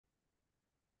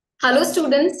Hello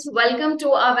students, welcome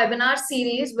to our webinar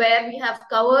series where we have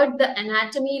covered the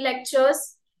anatomy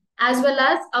lectures as well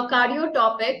as a cardio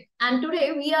topic, and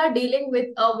today we are dealing with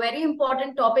a very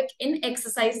important topic in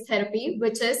exercise therapy,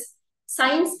 which is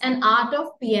science and art of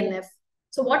PNF.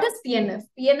 So what is PNF?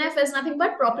 PNF is nothing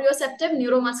but proprioceptive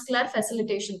neuromuscular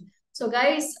facilitation. So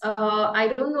guys,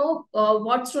 I don't know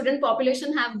what student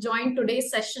population have joined today's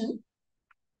session,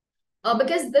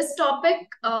 because this topic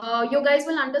you guys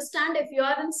will understand if you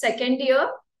are in second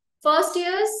year. First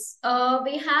years,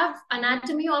 we have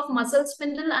anatomy of muscle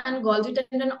spindle and Golgi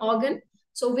tendon organ.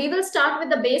 So we will start with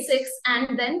the basics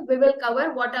and then we will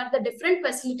cover what are the different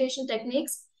facilitation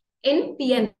techniques in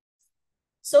PNF.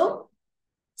 So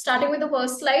starting with the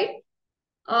first slide,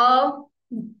 uh,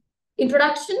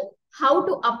 introduction, how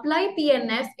to apply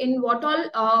PNF, in what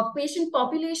all patient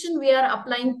population we are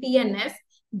applying PNF,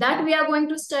 that we are going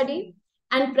to study,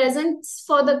 and presents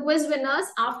for the quiz winners.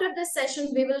 After this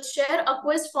session, we will share a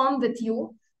quiz form with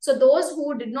you. So those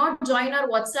who did not join our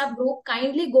WhatsApp group,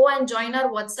 kindly go and join our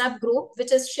WhatsApp group,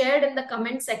 which is shared in the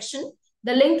comment section.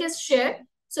 The link is shared.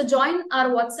 So join our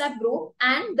WhatsApp group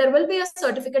and there will be a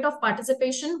certificate of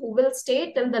participation who will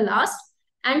stay till the last.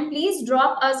 And please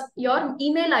drop us your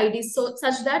email ID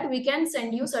such that we can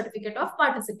send you certificate of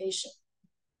participation.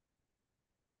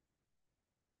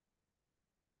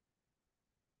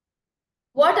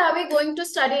 What are we going to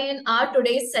study in our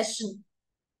today's session?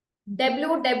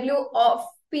 WW of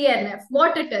PNF.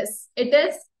 What it is? It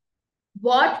is,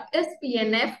 what is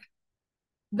PNF?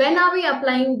 When are we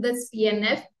applying this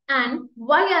PNF? And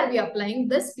why are we applying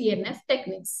this PNF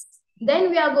techniques? Then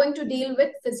we are going to deal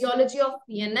with physiology of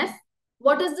PNF.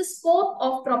 What is the scope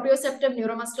of proprioceptive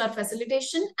neuromuscular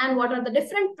facilitation? And what are the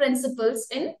different principles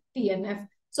in PNF?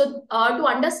 So to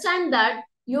understand that,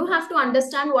 you have to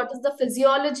understand what is the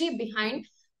physiology behind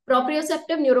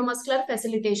proprioceptive neuromuscular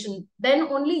facilitation. Then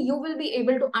only you will be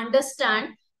able to understand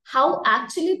how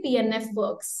actually PNF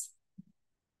works.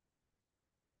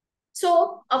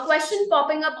 So a question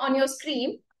popping up on your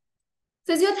screen,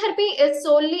 physiotherapy is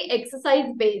solely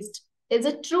exercise based. Is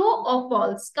it true or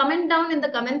false? Comment down in the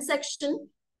comment section.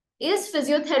 Is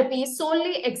physiotherapy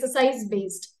solely exercise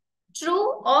based?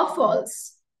 True or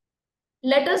false?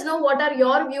 Let us know what are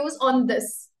your views on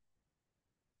this.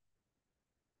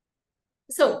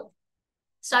 So,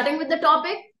 starting with the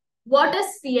topic, what is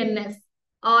PNF?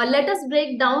 Let us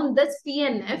break down this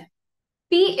PNF.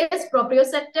 P is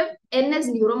proprioceptive, N is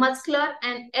neuromuscular,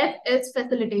 and F is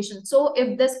facilitation. So,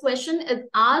 if this question is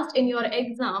asked in your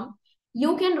exam,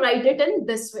 you can write it in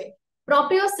this way.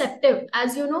 Proprioceptive,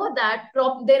 as you know that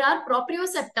there are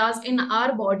proprioceptors in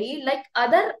our body like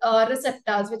other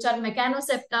receptors, which are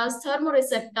mechanoceptors,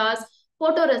 thermoreceptors,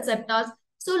 photoreceptors.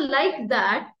 So like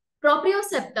that,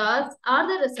 proprioceptors are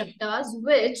the receptors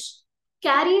which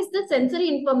carries the sensory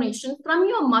information from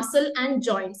your muscle and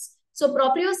joints. So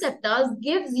proprioceptors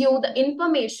gives you the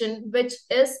information which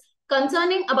is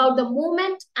concerning about the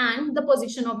movement and the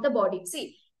position of the body.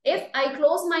 See, if I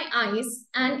close my eyes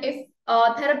and if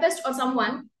a therapist or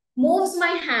someone moves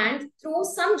my hand through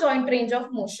some joint range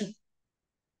of motion,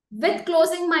 with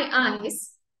closing my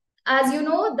eyes, as you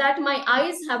know that my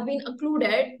eyes have been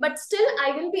occluded, but still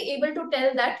I will be able to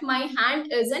tell that my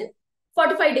hand is in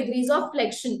 45 degrees of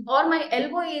flexion or my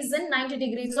elbow is in 90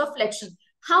 degrees of flexion.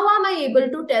 How am I able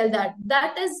to tell that?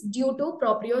 That is due to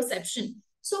proprioception.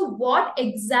 So what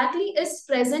exactly is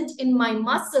present in my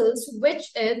muscles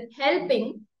which is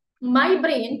helping my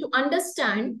brain to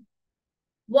understand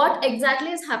what exactly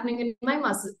is happening in my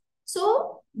muscle?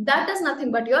 So that is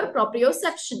nothing but your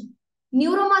proprioception.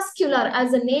 Neuromuscular,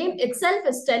 as the name itself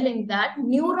is telling that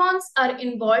neurons are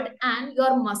involved and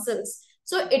your muscles.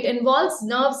 So it involves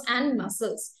nerves and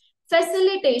muscles.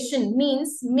 Facilitation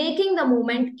means making the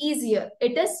movement easier.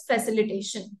 It is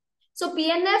facilitation. So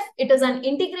PNF, it is an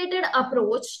integrated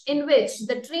approach in which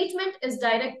the treatment is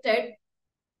directed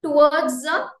towards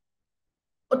a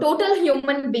total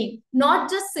human being, not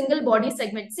just single body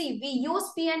segment. See, we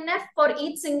use PNF for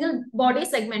each single body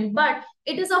segment, but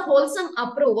it is a wholesome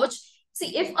approach.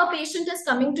 See, if a patient is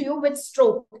coming to you with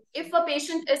stroke, if a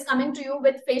patient is coming to you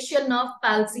with facial nerve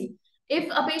palsy,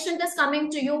 if a patient is coming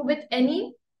to you with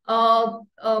any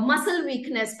muscle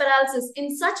weakness, paralysis,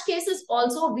 in such cases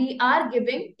also we are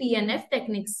giving PNF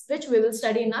techniques, which we will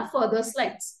study in our further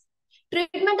slides.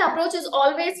 Treatment approach is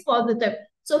always positive.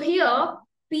 So here,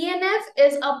 PNF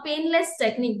is a painless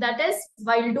technique. That is,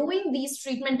 while doing these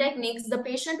treatment techniques, the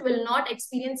patient will not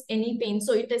experience any pain.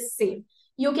 So it is safe.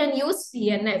 You can use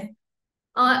PNF.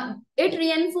 It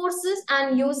reinforces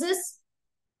and uses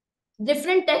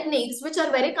different techniques which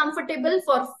are very comfortable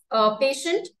for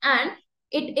patient, and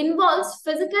it involves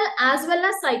physical as well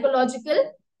as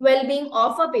psychological well-being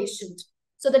of a patient.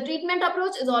 So the treatment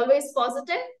approach is always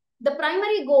positive. The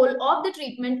primary goal of the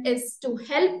treatment is to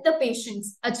help the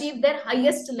patients achieve their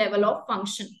highest level of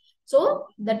function. So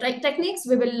the techniques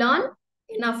we will learn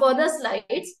in our further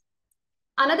slides.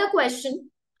 Another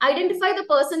question, identify the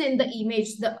person in the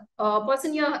image, the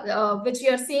person which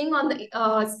you're seeing on the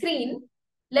screen.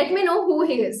 Let me know who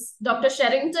he is. Dr.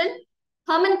 Sherrington,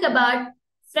 Herman Cabot,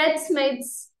 Fred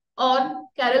Smiths, or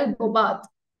Carol Bobath.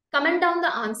 Comment down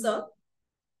the answer.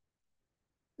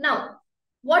 Now,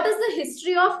 what is the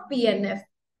history of PNF?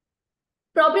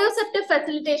 Proprioceptive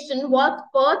facilitation was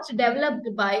first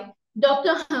developed by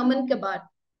Dr. Herman Cabot.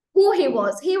 Who he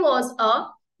was? He was a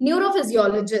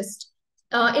neurophysiologist.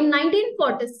 In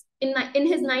 1940s, in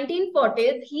his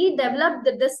 1940s, he developed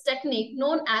this technique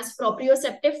known as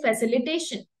proprioceptive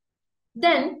facilitation.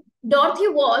 Then Dorothy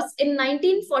was in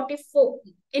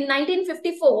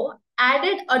 1954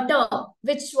 added a term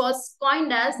which was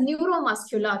coined as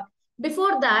neuromuscular.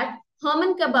 Before that,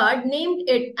 Herman Cabot named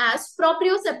it as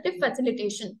proprioceptive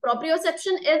facilitation.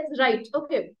 Proprioception is right,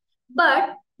 okay.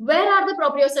 But where are the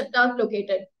proprioceptors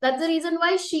located? That's the reason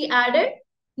why she added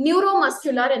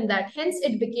neuromuscular in that. Hence,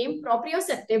 it became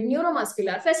proprioceptive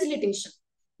neuromuscular facilitation.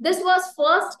 This was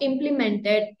first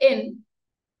implemented in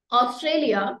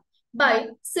Australia by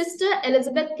Sister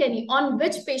Elizabeth Kenny. On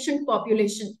which patient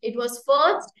population? It was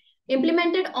first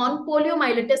implemented on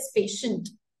poliomyelitis patient.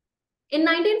 In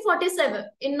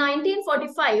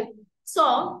 1945,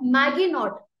 saw Maggie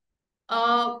Knott,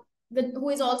 who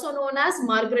is also known as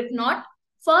Margaret Knott,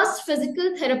 first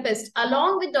physical therapist,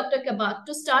 along with Dr. Cabot,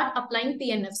 to start applying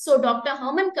PNF. So Dr.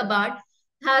 Herman Cabot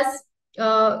has,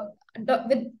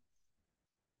 with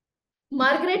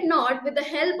Margaret Knott, with the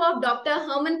help of Dr.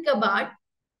 Herman Cabot,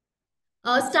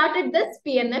 started this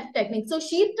PNF technique. So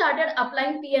she started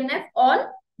applying PNF on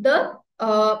the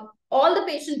all the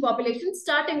patient population,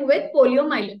 starting with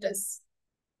poliomyelitis.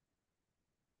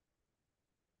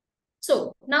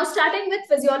 So now starting with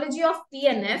physiology of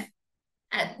PNF,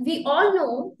 we all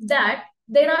know that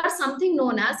there are something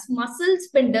known as muscle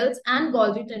spindles and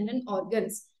Golgi tendon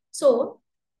organs. So,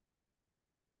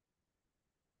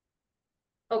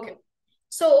 okay.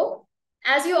 So,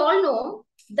 as you all know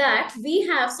that we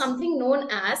have something known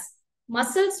as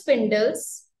muscle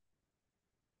spindles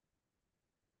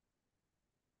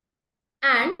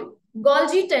and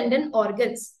Golgi tendon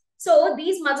organs. So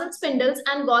these muscle spindles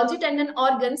and Golgi tendon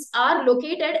organs are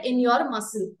located in your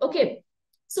muscle. Okay.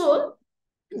 So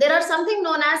there are something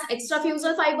known as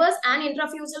extrafusal fibers and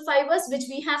intrafusal fibers, which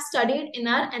we have studied in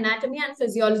our anatomy and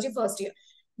physiology first year.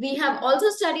 We have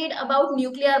also studied about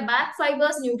nuclear back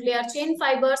fibers, nuclear chain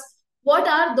fibers. What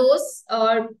are those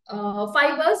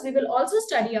fibers? We will also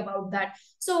study about that.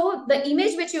 So the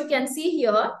image which you can see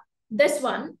here, this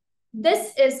one,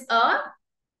 this is a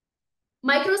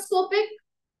microscopic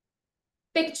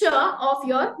picture of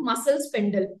your muscle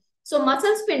spindle. So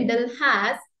muscle spindle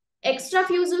has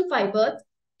extrafusal fibers,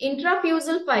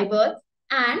 intrafusal fibers,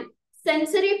 and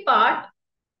sensory part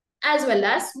as well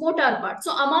as motor part.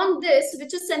 So among this,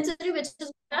 which is sensory, which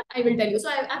is motor, I will tell you. So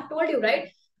I've told you,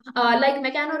 right? Like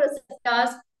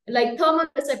mechanoreceptors, like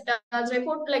thermoreceptors,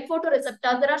 like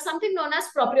photoreceptors, there are something known as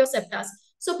proprioceptors.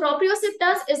 So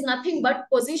proprioceptors is nothing but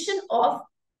position of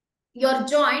your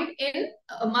joint in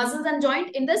muscles and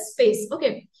joint in the space.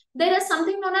 Okay. There is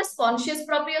something known as conscious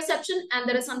proprioception and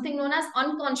there is something known as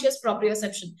unconscious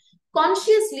proprioception.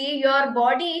 Consciously, your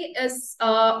body is in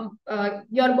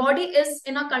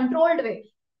a controlled way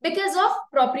because of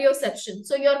proprioception.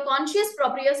 So your conscious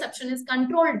proprioception is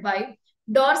controlled by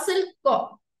dorsal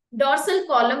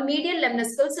column medial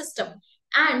lemniscal system,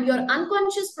 and your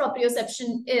unconscious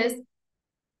proprioception is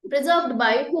preserved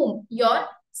by whom? Your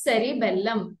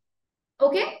cerebellum.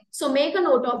 Okay, so make a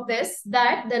note of this,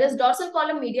 that there is dorsal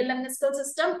column medial lemniscal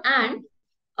system and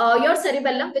your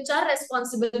cerebellum, which are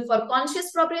responsible for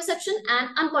conscious proprioception and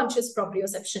unconscious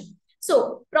proprioception.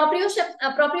 So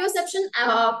proprioception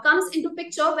comes into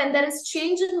picture when there is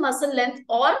change in muscle length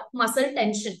or muscle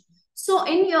tension. So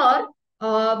in your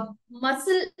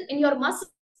muscle,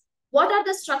 what are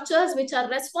the structures which are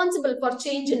responsible for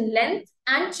change in length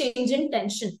and change in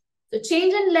tension? So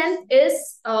change in length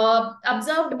is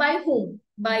observed by whom?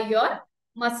 By your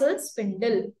muscle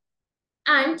spindle.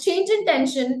 And change in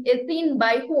tension is seen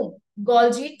by whom?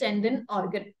 Golgi tendon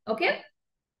organ. Okay.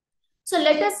 So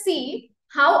let us see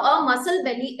how a muscle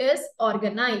belly is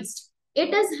organized.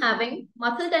 It is having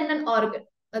muscle tendon organ,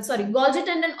 Golgi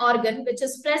tendon organ, which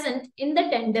is present in the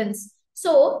tendons.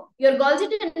 So your Golgi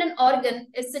tendon organ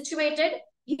is situated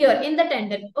here in the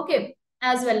tendon. Okay.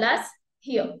 As well as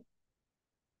here.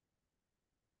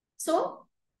 So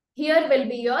here will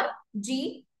be your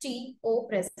G G-O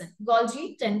present,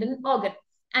 Golgi tendon organ.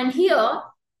 And here,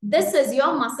 this is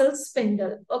your muscle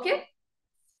spindle. Okay.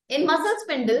 In muscle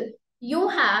spindle, your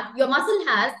muscle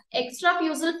has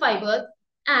extrafusal fibers,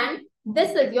 and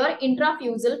this is your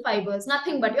intrafusal fibers,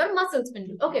 nothing but your muscle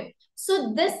spindle. Okay.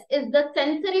 So this is the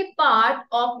sensory part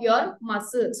of your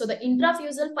muscle. So the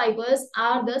intrafusal fibers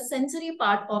are the sensory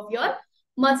part of your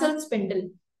muscle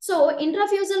spindle. So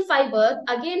intrafusal fibers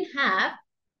again have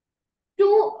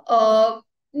two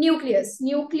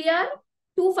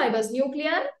two fibers,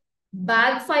 nuclear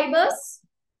bag fibers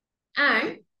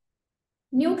and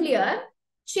nuclear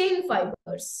chain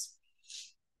fibers.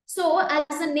 So as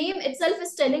the name itself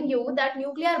is telling you that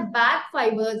nuclear bag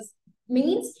fibers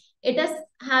means it is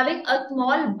having a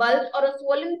small bulk or a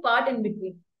swollen part in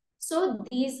between. So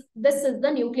this is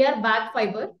the nuclear bag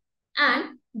fiber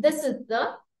and this is the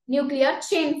nuclear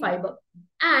chain fiber.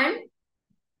 And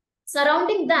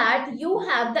surrounding that, you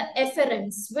have the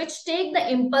efferents, which take the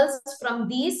impulse from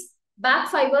these back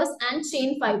fibers and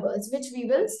chain fibers, which we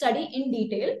will study in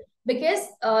detail, because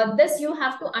this you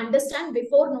have to understand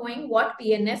before knowing what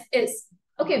PNF is.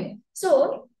 Okay,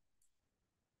 so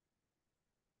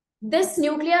this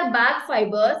nuclear back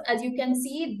fibers, as you can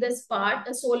see, this part,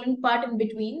 the swollen part in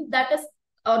between, that is,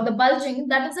 or the bulging,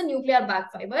 that is a nuclear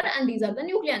back fiber, and these are the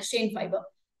nuclear chain fiber.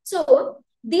 So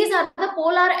these are the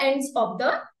polar ends of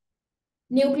the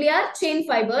nuclear chain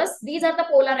fibers. These are the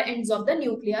polar ends of the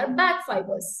nuclear back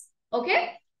fibers.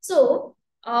 Okay. So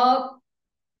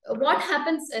what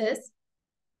happens is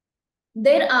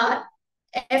there are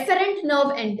efferent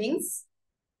nerve endings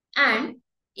and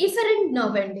efferent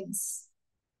nerve endings.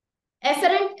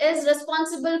 Efferent is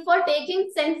responsible for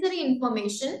taking sensory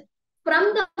information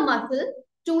from the muscle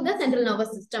to the central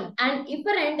nervous system, and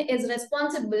efferent is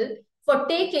responsible for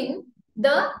taking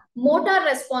the motor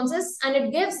responses, and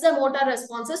it gives the motor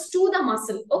responses to the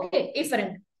muscle. Okay,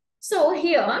 efferent. So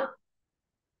here,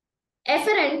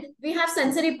 efferent, we have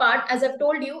sensory part. As I've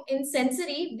told you, in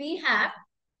sensory, we have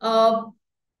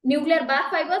nuclear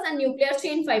back fibers and nuclear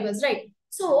chain fibers, right?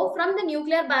 So from the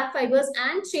nuclear back fibers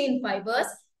and chain fibers,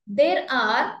 there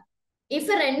are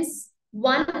efferents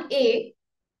 1A,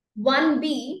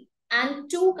 1B, and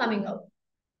 2 coming out.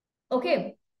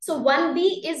 Okay. So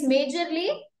 1B is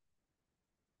majorly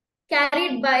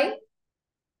carried by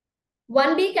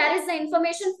 1B carries the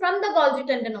information from the Golgi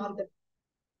tendon organ.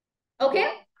 Okay.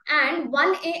 And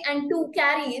 1A and 2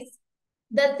 carries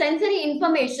the sensory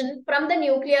information from the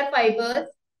nuclear fibers,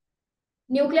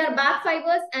 nuclear back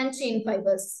fibers and chain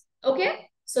fibers. Okay.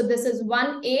 So this is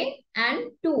 1A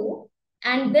and 2.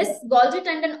 And this Golgi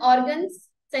tendon organ's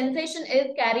sensation is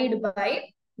carried by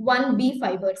 1B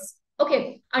fibers.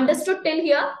 Okay. Understood till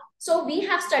here? So we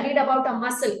have studied about a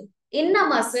muscle. In a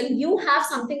muscle, you have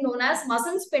something known as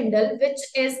muscle spindle, which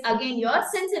is again your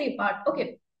sensory part.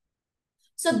 Okay.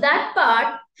 So that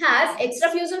part has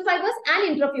extrafusal fibers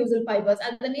and intrafusal fibers.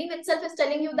 As the name itself is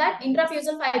telling you that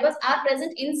intrafusal fibers are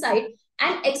present inside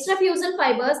and extrafusal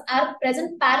fibers are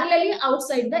present parallelly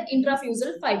outside the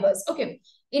intrafusal fibers. Okay.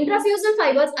 Intrafusal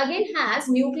fibers again has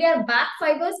nuclear back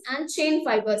fibers and chain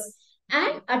fibers.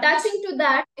 And attaching to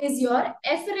that is your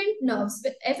efferent nerves.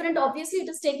 With efferent, obviously, it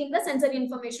is taking the sensory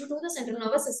information to the central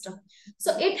nervous system.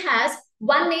 So it has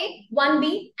 1A,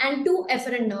 1B, and 2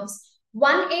 efferent nerves.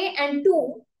 1A and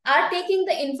 2 are taking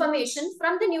the information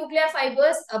from the nuclear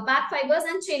fibers, back fibers,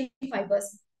 and chain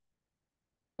fibers.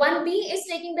 1B is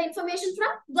taking the information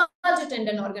from Golgi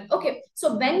tendon organ. Okay,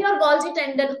 so when your Golgi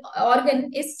tendon organ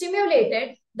is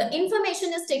stimulated, the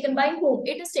information is taken by whom?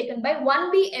 It is taken by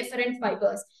 1B efferent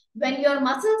fibers. When your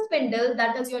muscle spindle,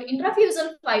 that is your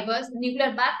intrafusal fibers,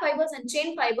 nuclear back fibers and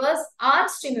chain fibers are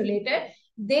stimulated,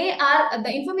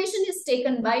 the information is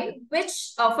taken by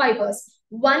which fibers?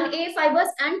 1A fibers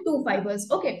and 2 fibers.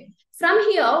 Okay. From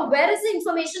here, where is the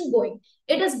information going?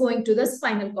 It is going to the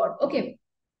spinal cord. Okay.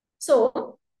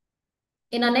 So,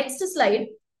 in our next slide,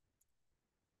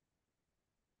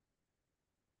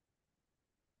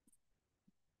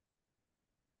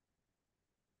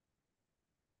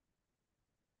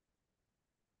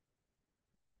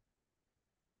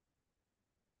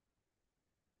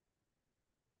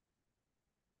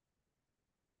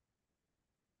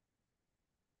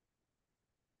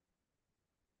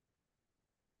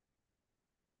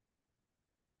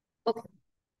 okay.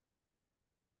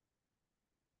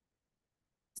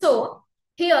 So,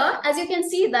 here, as you can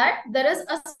see that there is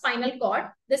a spinal cord.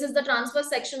 This is the transverse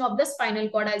section of the spinal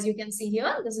cord. As you can see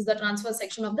here, this is the transverse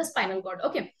section of the spinal cord.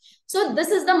 Okay. So this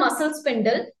is the muscle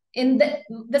spindle.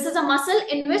 This is a muscle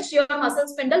in which your muscle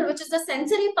spindle, which is the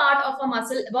sensory part of a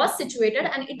muscle, was situated,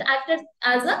 and it acted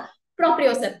as a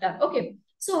proprioceptor. Okay.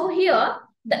 So here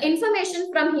the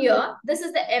information from here, this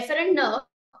is the efferent nerve.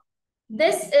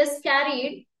 This is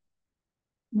carried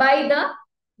by the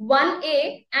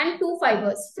 1A and 2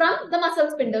 fibers from the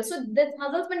muscle spindle. So these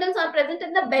muscle spindles are present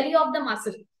in the belly of the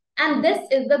muscle. And this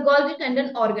is the Golgi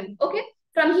tendon organ. Okay.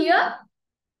 From here,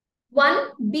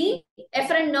 1B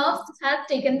efferent nerves has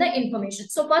taken the information.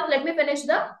 So first, let me finish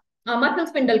the muscle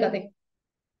spindle ka thing.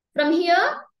 From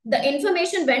here, the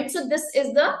information went. So this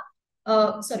is the,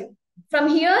 From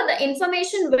here, the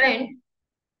information went.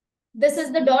 This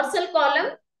is the dorsal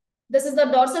column. This is the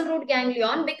dorsal root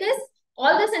ganglion, because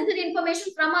all the sensory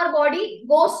information from our body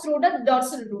goes through the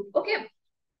dorsal root. Okay.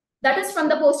 That is from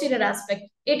the posterior aspect.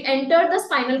 It entered the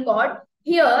spinal cord.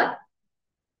 Here,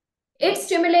 it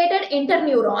stimulated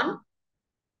interneuron.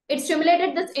 It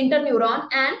stimulated this interneuron,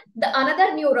 and the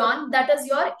another neuron, that is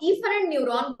your efferent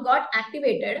neuron, got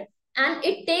activated, and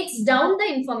it takes down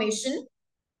the information,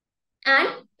 and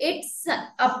it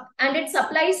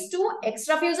supplies to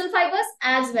extrafusal fibers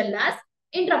as well as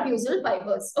intrafusal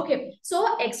fibers. Okay,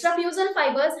 so extrafusal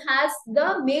fibers has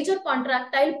the major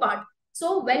contractile part.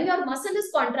 So when your muscle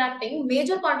is contracting,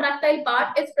 major contractile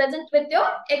part is present with your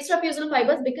extrafusal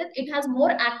fibers because it has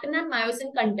more actin and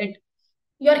myosin content.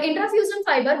 Your intrafusal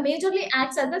fiber majorly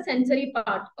acts as the sensory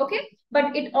part, okay?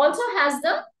 But it also has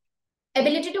the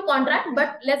ability to contract,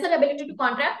 but lesser ability to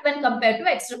contract when compared to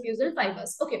extrafusal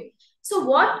fibers, okay? So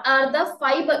what are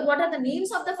the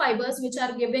names of the fibers which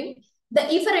are giving the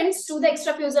efferents to the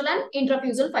extrafusal and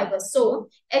intrafusal fibers? So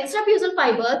extrafusal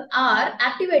fibers are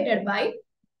activated by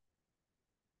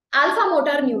alpha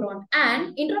motor neuron,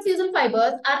 and intrafusal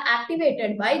fibers are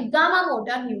activated by gamma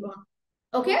motor neuron,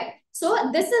 okay? So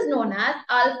this is known as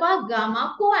alpha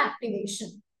gamma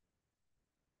co-activation.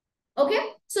 Okay,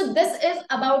 so this is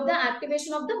about the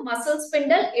activation of the muscle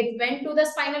spindle. It went to the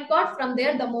spinal cord. From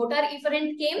there, the motor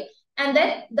efferent came, and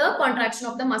then the contraction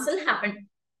of the muscle happened.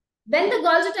 When the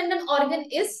Golgi tendon organ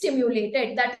is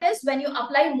stimulated, that is when you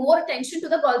apply more tension to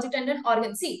the Golgi tendon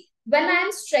organ. See, when I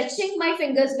am stretching my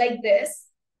fingers like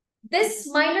this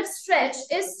minor stretch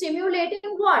is stimulating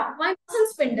what? My muscle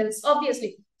spindles,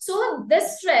 obviously. So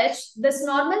this stretch, this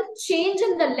normal change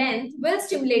in the length will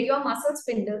stimulate your muscle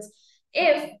spindles.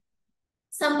 If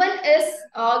someone is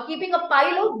keeping a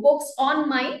pile of books on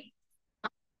my,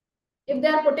 if they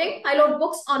are putting pile of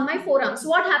books on my forearms,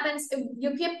 what happens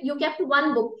if you kept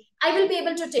one book? I will be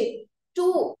able to take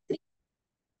 2, 3.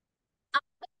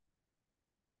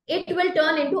 It will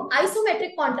turn into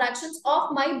isometric contractions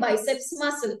of my biceps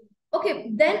muscle. Okay,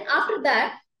 then after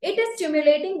that, it is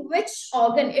stimulating which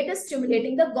organ? It is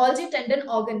stimulating the Golgi tendon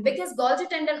organ, because Golgi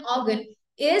tendon organ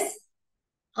is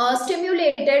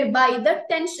stimulated by the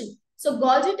tension. So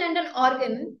Golgi tendon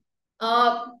organ,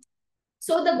 the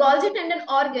Golgi tendon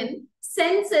organ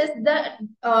senses the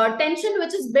tension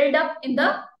which is built up in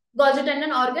the Golgi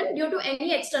tendon organ due to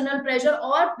any external pressure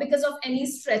or because of any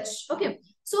stretch. Okay,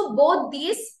 so both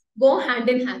these go hand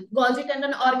in hand, Golgi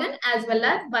tendon organ as well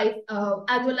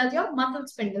as your muscle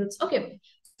spindles. Okay,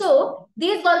 so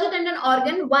these Golgi tendon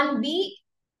organ 1B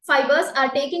fibers are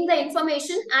taking the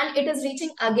information, and it is reaching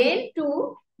again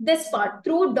to this part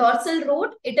through dorsal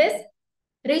root. It is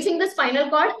reaching the spinal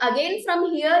cord. Again,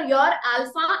 from here, your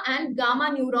alpha and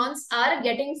gamma neurons are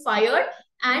getting fired,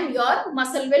 and your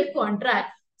muscle will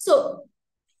contract. So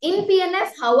in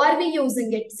PNF, how are we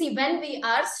using it? See, when we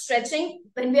are stretching,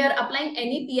 when we are applying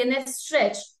any PNF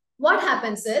stretch, what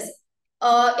happens is,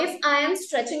 if I am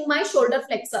stretching my shoulder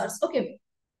flexors, okay,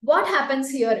 what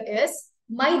happens here is,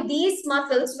 these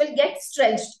muscles will get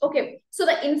stretched. Okay, so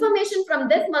the information from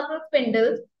this muscle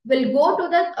spindle will go to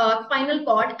the spinal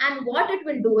cord, and what it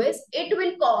will do is, it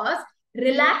will cause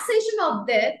relaxation of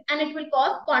this, and it will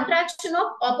cause contraction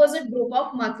of opposite group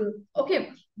of muscles. Okay,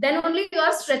 then only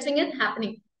your stretching is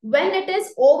happening. When it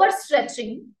is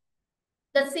overstretching,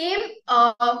 the same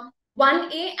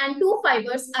 1A and 2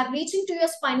 fibers are reaching to your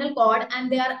spinal cord,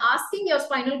 and they are asking your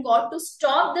spinal cord to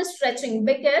stop the stretching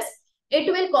because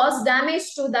it will cause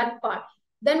damage to that part.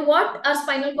 Then what our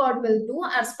spinal cord will do?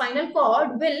 Our spinal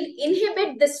cord will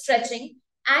inhibit the stretching,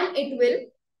 and it will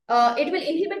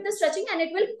inhibit the stretching, and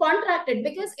it will contract it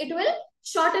because it will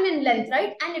shorten in length,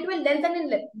 right? And it will lengthen in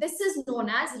length. This is known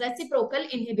as reciprocal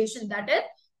inhibition. That is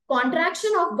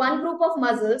contraction of one group of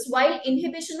muscles while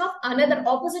inhibition of another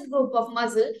opposite group of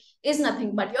muscle is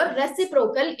nothing but your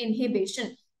reciprocal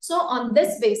inhibition. So on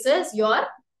this basis, your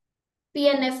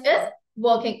PNF is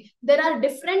working. There are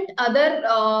different other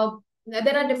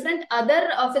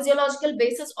physiological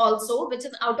bases also, which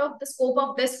is out of the scope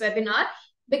of this webinar,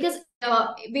 because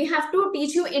we have to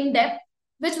teach you in depth,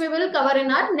 which we will cover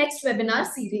in our next webinar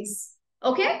series.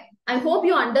 Okay. I hope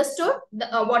you understood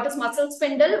what is muscle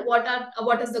spindle,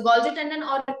 what is the Golgi tendon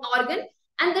or organ,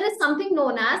 and there is something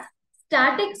known as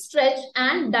static stretch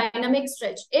and dynamic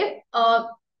stretch. If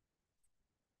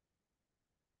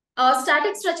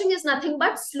static stretching is nothing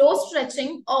but slow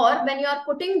stretching, or when you are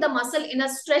putting the muscle in a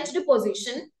stretched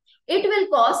position, it will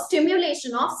cause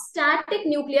stimulation of static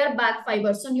nuclear back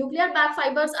fibers. So nuclear back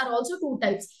fibers are also two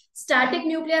types: static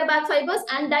nuclear back fibers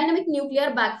and dynamic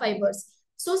nuclear back fibers.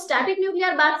 So static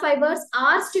nuclear back fibers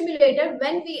are stimulated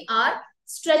when we are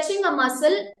stretching a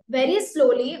muscle very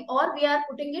slowly or we are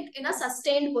putting it in a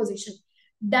sustained position.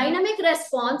 Dynamic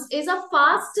response is a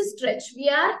fast stretch. We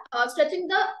are stretching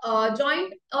the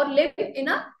joint or limb in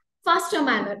a faster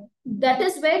manner. That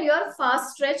is where your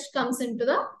fast stretch comes into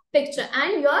the picture,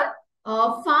 and your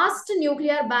fast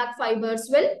nuclear back fibers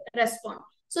will respond.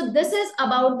 So this is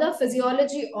about the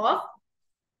physiology of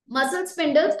muscle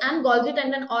spindles and Golgi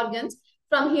tendon organs.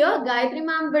 From here, Gayatri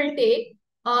ma'am will take,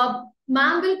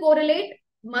 ma'am will correlate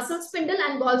muscle spindle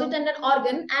and Golgi tendon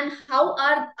organ and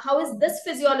how is this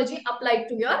physiology applied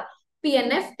to your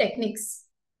PNF techniques.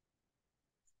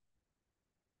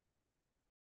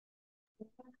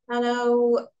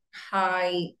 Hello,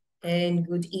 hi, and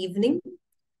good evening.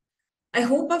 I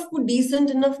hope I've put decent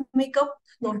enough makeup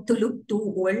not to look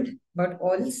too old, but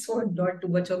also not too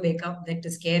much of makeup that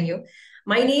to scare you.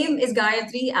 My name is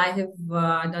Gayatri. I have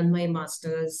done my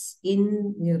master's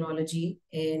in neurology,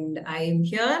 and I am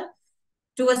here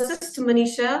to assist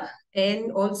Manisha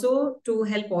and also to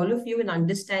help all of you in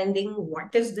understanding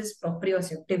what is this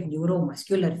proprioceptive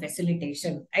neuromuscular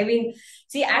facilitation. I mean,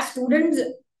 see, as students,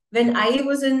 when I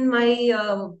was in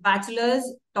my bachelor's,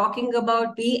 talking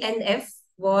about PNF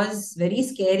was very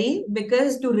scary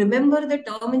because to remember the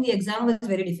term in the exam was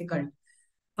very difficult.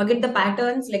 Forget the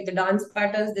patterns, like the dance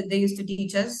patterns that they used to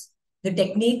teach us, the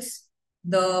techniques,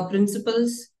 the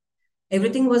principles,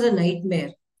 everything was a nightmare.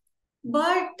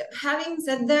 But having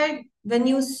said that, when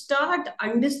you start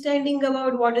understanding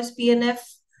about what is PNF,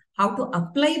 how to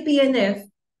apply PNF,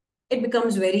 it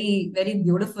becomes very, very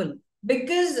beautiful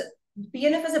because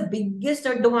PNF has the biggest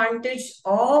advantage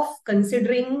of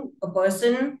considering a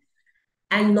person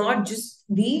and not just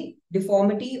the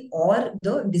deformity or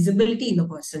the disability in a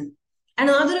person. And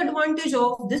another advantage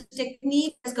of this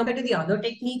technique as compared to the other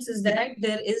techniques is that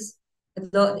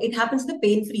it happens in the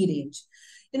pain-free range.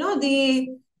 The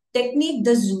technique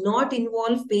does not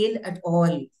involve pain at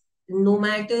all. No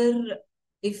matter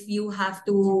if you have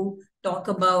to talk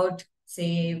about,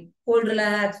 say, hold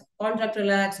relax, contract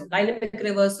relax, or dynamic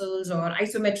reversals, or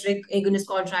isometric agonist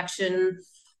contraction,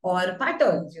 or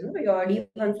patterns, your deep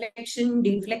flexion,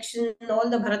 deep flexion, all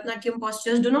the Bharatanatyam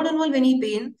postures do not involve any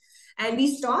pain. And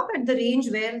we stop at the range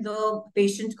where the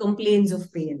patient complains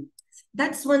of pain.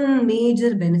 That's one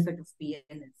major benefit of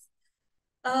PNF.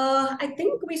 I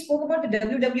think we spoke about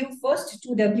the first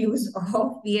two W's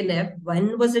of PNF.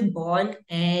 When was it born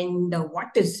and what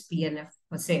is PNF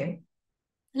per se?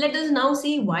 Let us now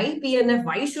see why PNF.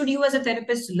 Why should you as a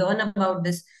therapist learn about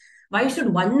this? Why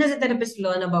should one as a therapist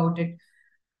learn about it?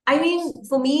 I mean,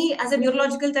 for me as a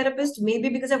neurological therapist, maybe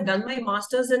because I've done my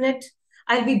master's in it,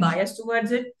 I'll be biased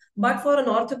towards it. But for an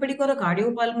orthopedic or a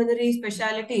cardiopulmonary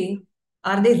specialty,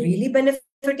 are they really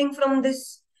benefiting from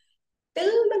this? Till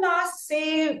the last,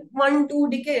 say,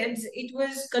 1-2 decades, it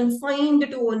was confined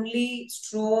to only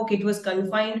stroke, it was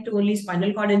confined to only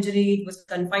spinal cord injury, it was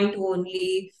confined to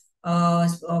only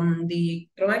the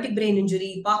traumatic brain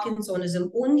injury,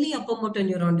 Parkinsonism, only upper motor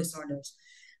neuron disorders.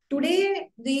 Today,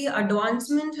 the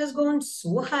advancement has gone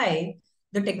so high,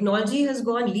 the technology has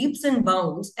gone leaps and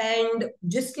bounds, and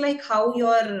just like how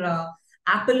your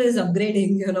Apple is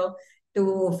upgrading,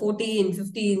 to 14,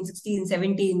 15, 16,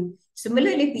 17.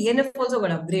 Similarly, PNF also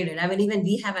got upgraded. I mean, even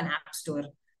we have an app store.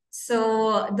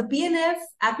 So the PNF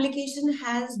application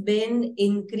has been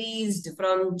increased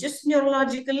from just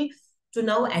neurological to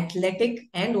now athletic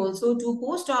and also to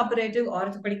post-operative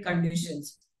orthopedic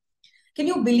conditions. Can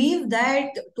you believe that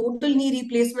total knee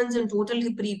replacements and total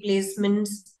hip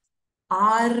replacements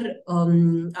are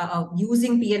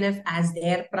using PNF as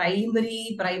their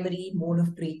primary mode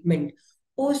of treatment?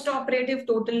 Post-operative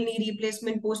total knee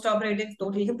replacement, post-operative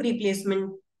total hip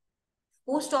replacement,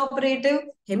 post-operative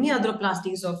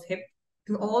hemiarthroplasties of hip,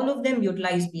 all of them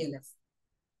utilize PNF.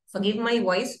 Forgive my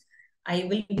voice. I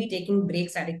will be taking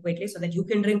breaks adequately so that you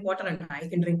can drink water and I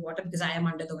can drink water because I am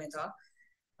under the weather.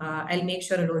 I'll make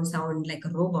sure I don't sound like a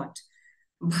robot.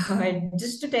 But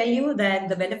just to tell you that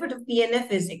the benefit of PNF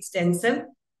is extensive.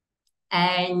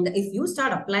 And if you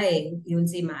start applying, you will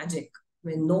see magic. I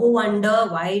mean, no wonder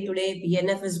why today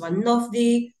PNF is one of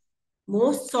the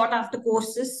most sought after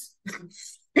courses.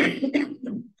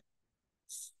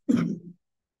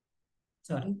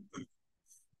 Sorry.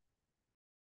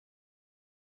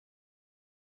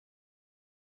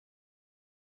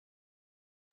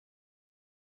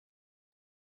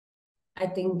 I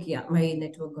think, yeah, my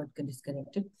network got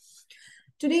disconnected.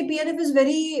 Today, PNF is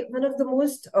very one of the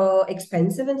most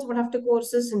expensive and sought after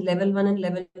courses in level 1 and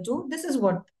level 2. This is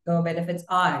what the benefits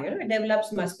are. It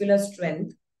develops muscular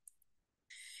strength.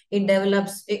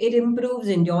 It improves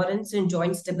endurance and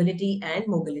joint stability and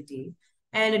mobility.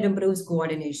 And it improves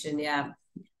coordination. Yeah.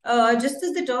 Just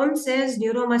as the term says,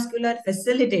 neuromuscular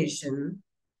facilitation,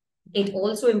 it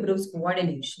also improves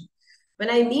coordination. When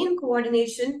I mean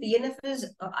coordination, PNF is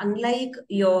unlike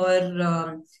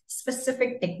your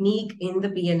specific technique in the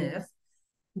PNF.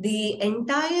 The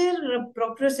entire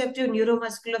proprioceptive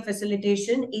neuromuscular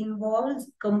facilitation involves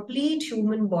complete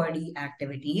human body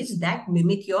activities that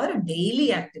mimic your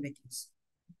daily activities.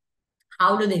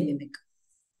 How do they mimic?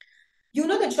 You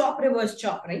know the chop, reverse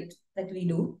chop, right? That we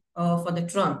do for the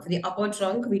trunk. For the upper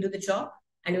trunk, we do the chop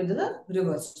and we do the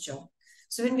reverse chop.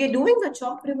 So when we are doing the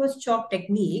chop, reverse chop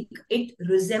technique, it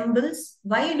resembles,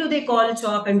 why do they call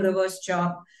chop and reverse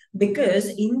chop? Because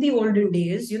in the olden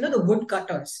days, the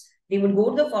woodcutters, they would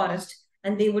go to the forest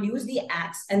and they would use the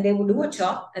axe and they would do a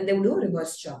chop and they would do a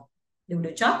reverse chop. They would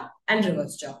do chop and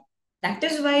reverse chop. That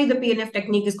is why the PNF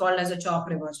technique is called as a chop,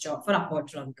 reverse chop for upper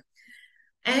trunk.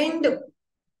 And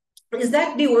is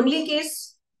that the only case?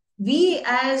 We,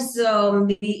 as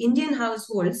the Indian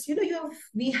households,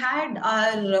 we had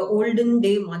our olden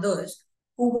day mothers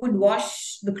who would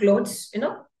wash the clothes.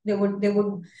 They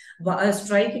would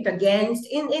strike it against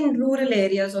in rural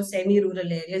areas or semi-rural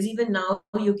areas. Even now,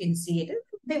 you can see it.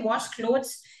 They wash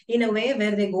clothes in a way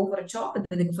where they go for a chop and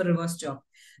then they go for a reverse chop.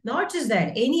 Not just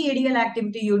that, any ideal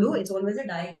activity you do, it's always a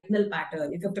diagonal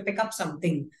pattern. If you have to pick up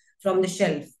something from the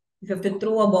shelf, if you have to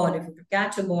throw a ball, if you have to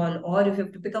catch a ball, or if you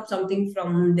have to pick up something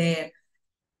from there,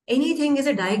 anything is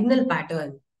a diagonal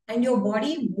pattern and your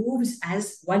body moves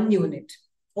as one unit.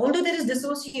 Although there is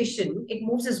dissociation, it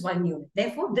moves as one unit.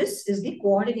 Therefore, this is the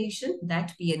coordination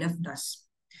that PNF does.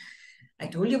 I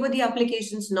told you about the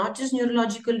applications, not just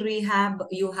neurological rehab.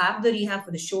 You have the rehab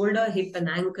for the shoulder, hip, and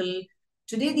ankle.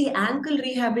 Today, the ankle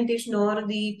rehabilitation or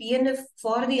the PNF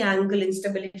for the ankle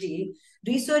instability,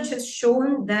 research has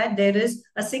shown that there is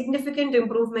a significant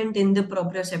improvement in the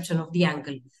proprioception of the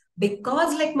ankle.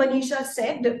 Because, like Manisha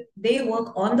said, they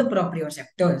work on the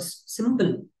proprioceptors.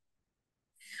 Simple.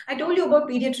 I told you about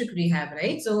pediatric rehab,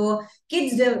 right? So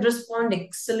kids respond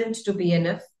excellent to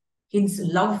PNF. Kids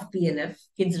love PNF.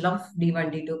 Kids love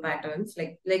D1, D2 patterns.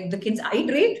 Like the kids I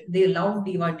treat, they love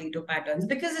D1, D2 patterns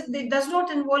because it does not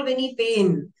involve any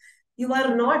pain. You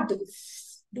are not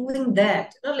doing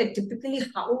that. Like typically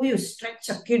how you stretch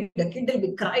a kid, the kid will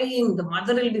be crying, the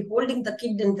mother will be holding the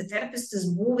kid, and the therapist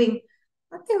is moving.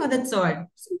 Nothing of that sort.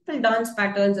 Simple dance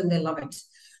patterns, and they love it.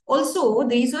 Also,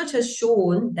 the research has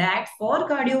shown that for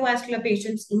cardiovascular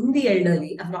patients in the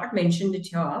elderly, I've not mentioned it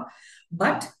here,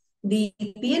 but the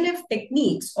PNF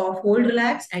techniques of hold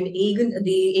relax and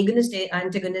the agonist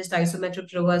antagonist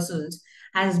isometric reversals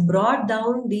has brought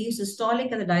down the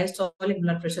systolic and the diastolic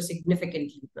blood pressure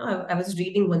significantly. I was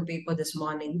reading one paper this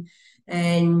morning,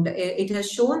 and it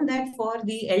has shown that for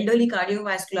the elderly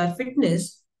cardiovascular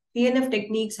fitness, PNF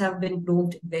techniques have been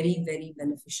proved very, very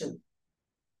beneficial.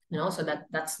 So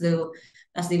that's the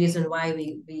reason why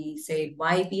we say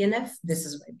why PNF. This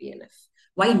is why PNF.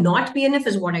 Why not PNF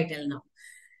is what I tell now.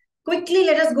 Quickly,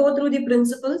 let us go through the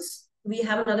principles. We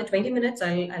have another 20 minutes.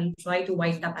 I'll try to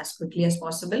wind up as quickly as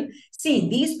possible. See,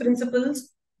 these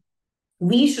principles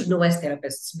we should know as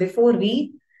therapists before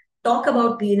we talk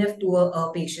about PNF to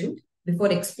a patient.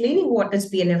 Before explaining what is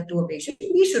PNF to a patient,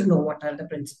 we should know what are the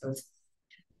principles.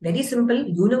 Very simple,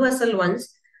 universal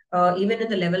ones. Even in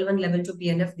the level 1, level 2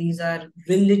 PNF, these are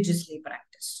religiously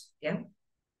practiced. Yeah.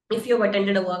 If you've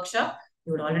attended a workshop,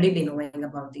 you would already be knowing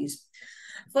about these.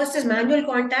 First is manual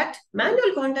contact.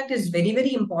 Manual contact is very,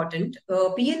 very important.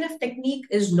 PNF technique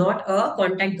is not a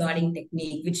contact guarding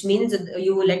technique, which means that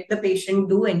you let the patient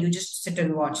do and you just sit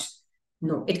and watch.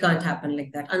 No, it can't happen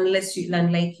like that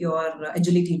unlike your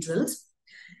agility drills.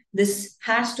 This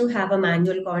has to have a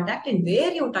manual contact, and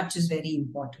where you touch is very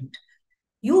important.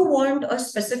 You want a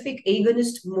specific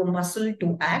agonist muscle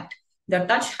to act, the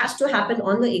touch has to happen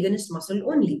on the agonist muscle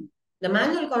only. The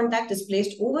manual contact is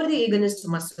placed over the agonist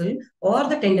muscle or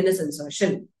the tendinous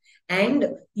insertion. And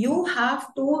you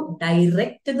have to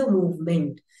direct the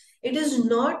movement. It is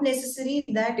not necessary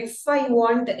that if I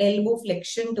want elbow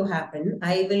flexion to happen,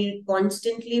 I will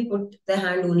constantly put the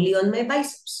hand only on my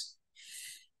biceps.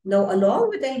 Now, along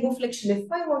with elbow flexion,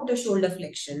 if I want a shoulder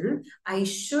flexion, I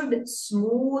should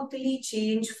smoothly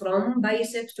change from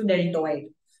biceps to deltoid.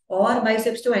 or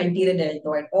biceps to anterior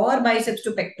deltoid, or biceps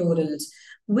to pectorals.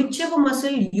 Whichever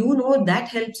muscle you know that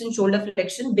helps in shoulder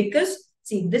flexion, because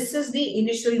see, this is the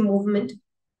initial movement,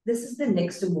 this is the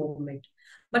next movement.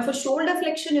 But for shoulder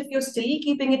flexion, if you're still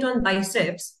keeping it on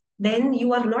biceps, then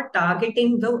you are not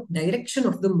targeting the direction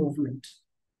of the movement.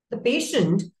 The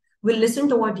patient will listen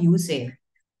to what you say.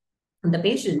 And the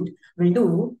patient will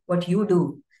do what you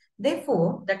do.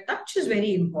 Therefore, the touch is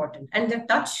very important, and the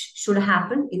touch should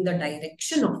happen in the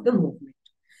direction of the movement.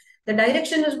 The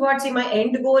direction is what? See, my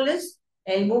end goal is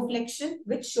elbow flexion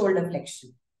with shoulder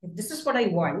flexion. If this is what I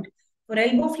want, for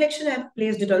elbow flexion, I have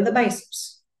placed it on the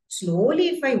biceps. Slowly,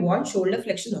 if I want shoulder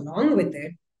flexion along with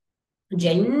it,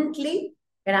 gently,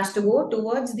 it has to go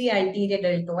towards the anterior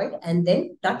deltoid and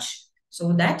then touch,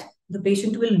 so that the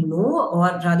patient will know,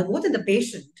 or rather more than the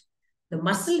patient, the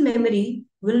muscle memory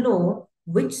will know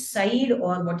which side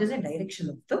or what is the direction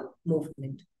of the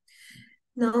movement.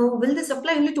 Now, will this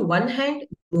apply only to one hand?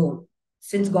 No.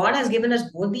 Since God has given us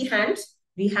both the hands,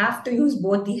 we have to use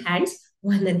both the hands,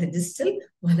 one at the distal,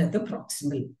 one at the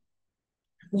proximal.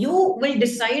 You will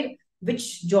decide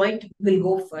which joint will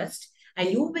go first, and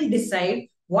you will decide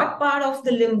what part of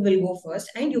the limb will go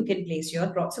first, and you can place your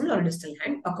proximal or distal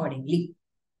hand accordingly.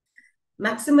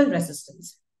 Maximal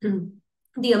resistance.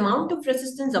 The amount of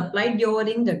resistance applied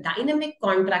during the dynamic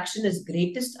contraction is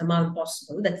greatest amount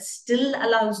possible that still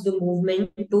allows the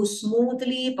movement to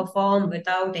smoothly perform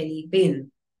without any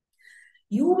pain.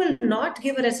 You will not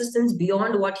give a resistance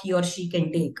beyond what he or she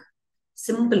can take.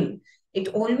 Simple. It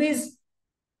always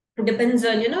depends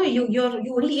on,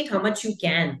 you only eat how much you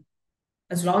can.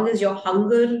 As long as your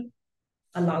hunger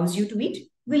allows you to eat,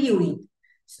 will you eat?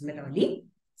 Similarly,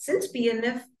 since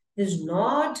PNF is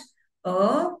not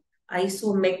a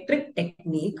isometric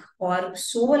technique or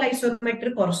sole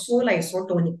isometric or sole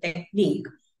isotonic technique,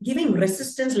 giving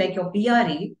resistance like your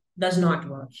PRE does not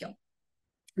work here.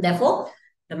 Therefore,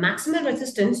 the maximal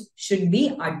resistance should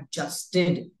be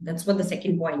adjusted. That's what the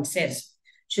second point says.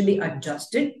 Should be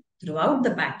adjusted throughout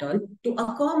the pattern to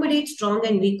accommodate strong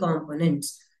and weak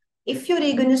components. If your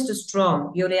agonist is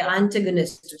strong, your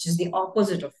antagonist, which is the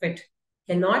opposite of it,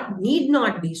 need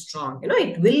not be strong.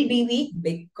 It will be weak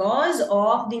because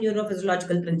of the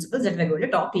neurophysiological principles that we're going to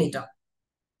talk later.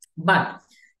 But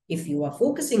if you are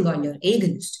focusing on your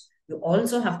agonist, you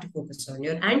also have to focus on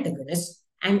your antagonist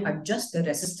and adjust the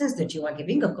resistance that you are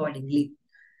giving accordingly.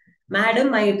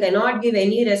 Madam, I cannot give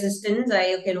any resistance.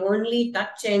 I can only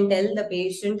touch and tell the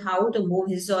patient how to move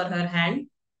his or her hand.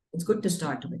 It's good to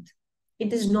start with.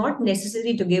 It is not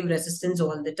necessary to give resistance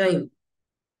all the time.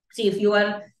 See, if you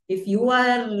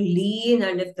are lean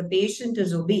and if the patient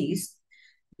is obese,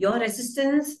 your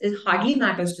resistance hardly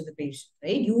matters to the patient,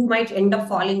 right? You might end up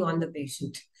falling on the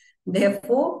patient.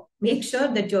 Therefore, make sure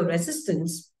that your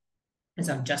resistance is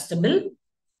adjustable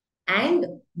and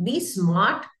be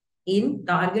smart in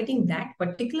targeting that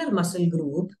particular muscle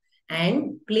group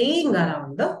and playing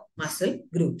around the muscle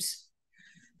groups.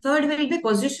 Third will be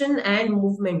position and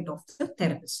movement of the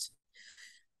therapist.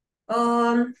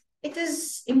 It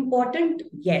is important,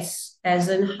 yes, as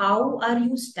in how are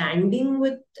you standing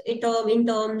with it in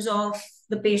terms of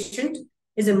the patient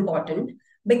is important,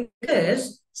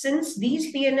 because since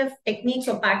these PNF techniques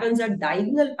or patterns are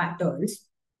diagonal patterns,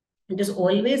 it is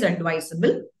always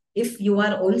advisable if you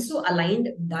are also aligned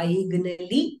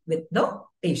diagonally with the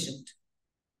patient.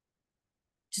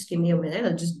 Just give me a minute.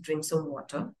 I'll just drink some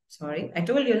water. Sorry. I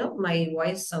told you, my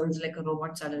voice sounds like a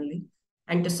robot suddenly.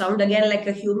 And to sound again like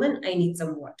a human, I need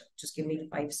some water. Just give me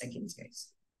 5 seconds, guys.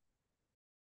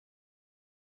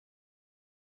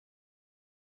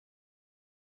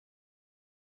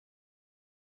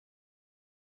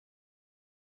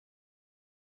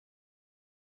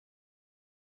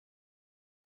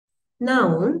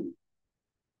 Now,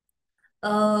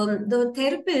 the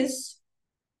therapist,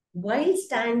 while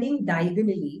standing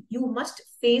diagonally, you must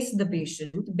face the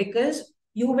patient because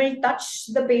you will touch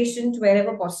the patient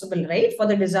wherever possible, right? For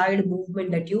the desired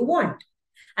movement that you want.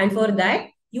 And for that,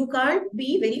 you can't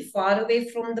be very far away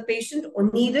from the patient, or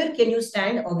neither can you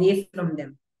stand away from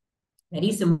them.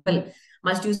 Very simple.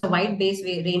 Must use a wide base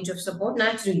range of support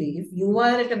naturally. If you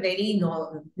are at a very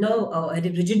at a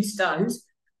rigid stance,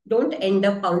 don't end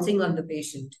up pouncing on the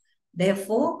patient.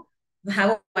 Therefore,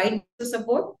 have a wide base of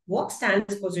support. Walk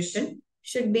stance position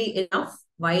should be enough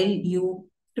while you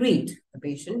treat the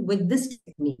patient with this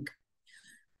technique.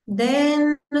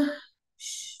 Then,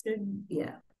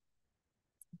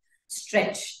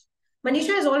 stretch. Manisha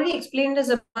has already explained us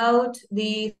about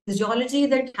the physiology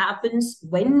that happens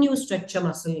when you stretch a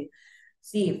muscle.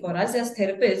 See, for us as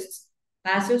therapists,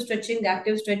 passive stretching,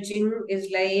 active stretching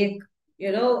is like,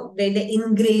 they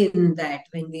ingrain that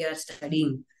when we are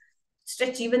studying.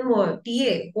 Stretch even more.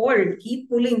 TA, hold, keep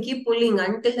pulling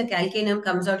until the calcaneum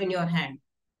comes out in your hand.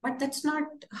 But that's not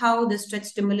how the stretch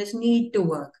stimulus need to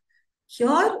work.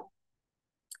 Here,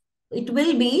 it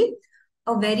will be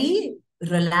a very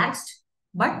relaxed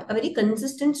but a very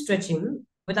consistent stretching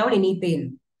without any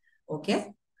pain. Okay.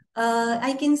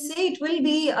 I can say it will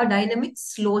be a dynamic,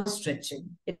 slow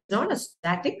stretching. It's not a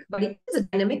static, but it is a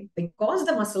dynamic because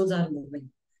the muscles are moving.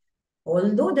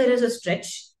 Although there is a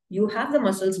stretch, you have the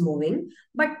muscles moving,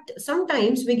 but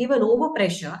sometimes we give an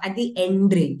overpressure at the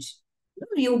end range.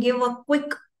 You give a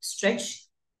quick stretch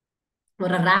or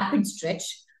a rapid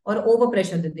stretch or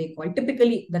overpressure that they call.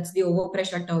 Typically, that's the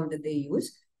overpressure term that they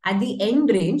use at the end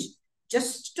range,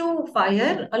 just to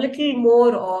fire a little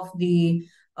more of the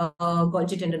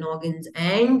Golgi tendon organs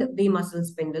and the muscle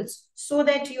spindles, so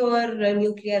that your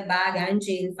nuclear bag and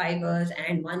chain fibers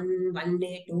and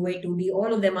 1A, 2A, 2B,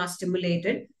 all of them are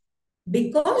stimulated,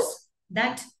 because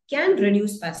that can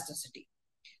reduce spasticity.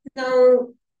 Now,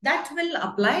 that will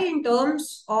apply in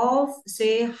terms of,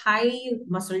 say, high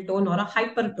muscle tone or a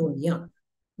hypertonia.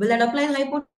 Will that apply in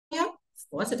hypotonia? Of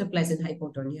course, it applies in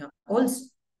hypotonia also.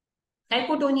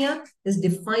 Hypotonia is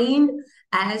defined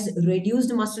as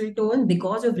reduced muscle tone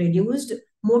because of reduced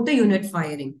motor unit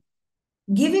firing.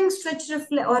 Giving stretch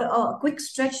or a quick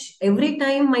stretch every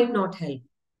time might not help.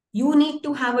 You need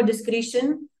to have a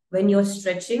discretion when you're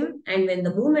stretching and when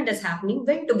the movement is happening,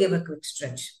 when to give a quick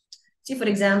stretch. See, for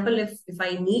example, if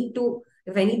I need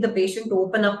the patient to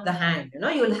open up the hand,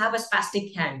 you will have a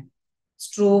spastic hand.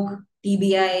 Stroke,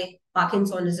 TBI,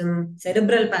 Parkinsonism,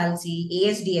 cerebral palsy,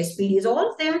 ASD, SPDs,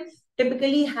 all of them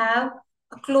typically have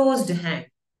a closed hand.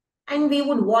 And we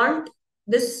would want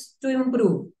this to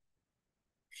improve.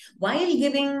 While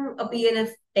giving a PNF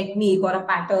technique or a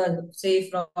pattern, say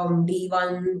from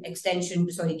D1 extension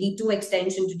to, D2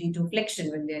 extension to D2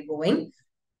 flexion when they're going,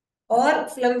 or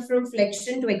from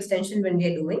flexion to extension when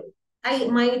they're doing, I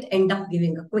might end up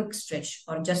giving a quick stretch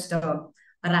or just a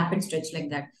rapid stretch like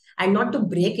that. And not to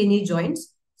break any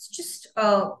joints, it's just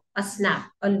a snap,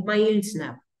 a mild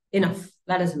snap. Enough.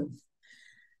 That is enough.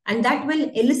 And that will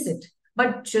elicit.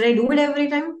 But should I do it every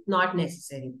time? Not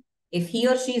necessary. If he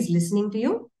or she is listening to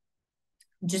you,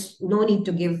 just no need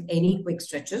to give any quick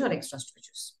stretches or extra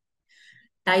stretches.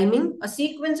 Timing, a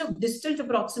sequence of distal to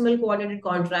proximal coordinated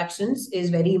contractions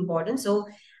is very important. So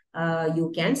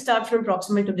you can start from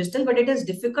proximal to distal, but it is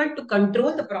difficult to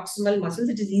control the proximal muscles.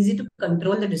 It is easy to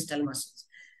control the distal muscles,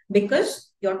 because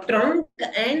your trunk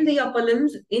and the upper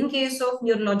limbs, in case of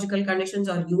neurological conditions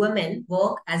or UMN,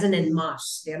 work as an en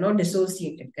masse. They are not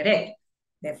dissociated, correct?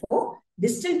 Therefore,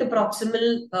 distal to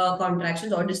proximal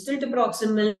contractions or distal to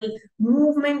proximal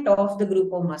movement of the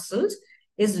group of muscles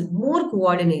is more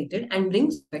coordinated and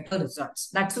brings better results.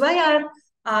 That's why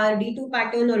our D2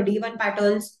 pattern or D1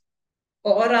 patterns,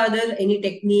 or rather any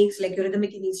techniques like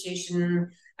eurythmic initiation,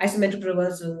 isometric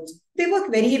reversals, they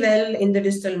work very well in the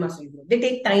distal muscle group. They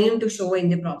take time to show in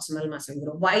the proximal muscle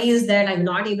group. Why is that? I'm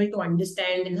not able to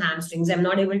understand in hamstrings. I'm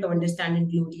not able to understand in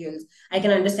gluteals. I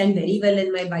can understand very well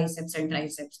in my biceps and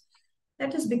triceps.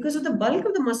 That is because of the bulk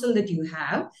of the muscle that you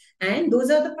have. And those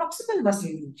are the proximal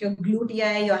muscle groups. Your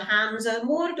gluteus, your hams are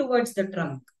more towards the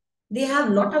trunk. They have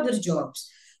a lot of other jobs.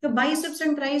 The biceps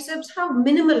and triceps have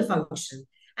minimal function,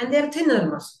 and they're thinner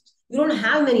muscles. You don't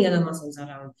have many other muscles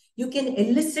around. You can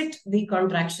elicit the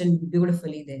contraction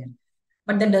beautifully there.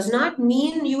 But that does not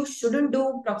mean you shouldn't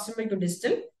do proximal to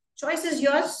distal. Choice is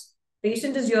yours.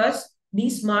 Patient is yours. Be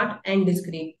smart and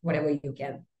discreet, whatever you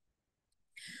can.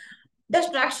 Does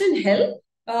traction help?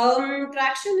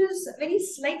 Traction is very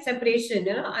slight separation,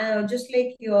 just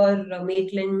like your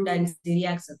Maitland and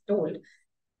Cyriacs have told.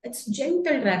 It's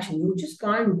gentle traction. You just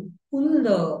can't pull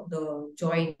the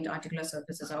joint articular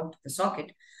surfaces out of the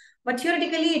socket. But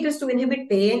theoretically, it is to inhibit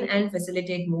pain and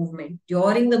facilitate movement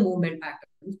during the movement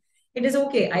patterns. It is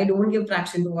okay. I don't give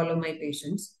traction to all of my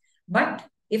patients. But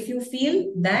if you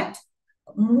feel that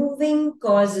moving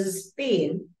causes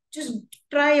pain, just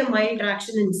try a mild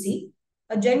traction and see.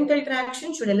 A gentle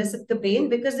traction should elicit the pain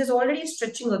because there's already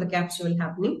stretching of the capsule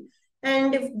happening.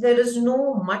 And if there is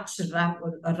no much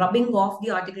rubbing off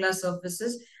the articular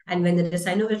surfaces, and when there is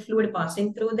synovial fluid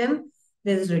passing through them,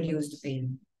 there is reduced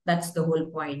pain. That's the whole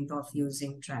point of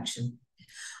using traction.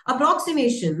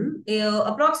 Approximation is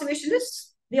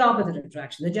the opposite of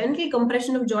traction. The gentle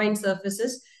compression of joint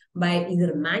surfaces by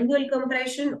either manual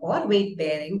compression or weight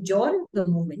bearing during the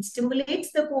movement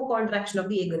stimulates the co-contraction of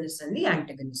the agonist and the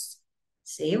antagonist.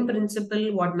 Same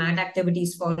principle what MAT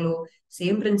activities follow,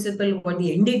 same principle what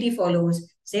the NDT follows,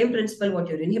 same principle what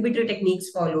your inhibitory techniques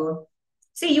follow.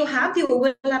 See, you have the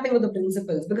overlapping of the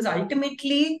principles because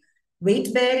ultimately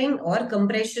weight bearing or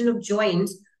compression of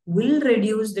joints will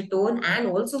reduce the tone and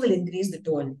also will increase the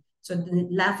tone. So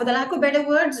for the lack of better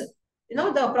words,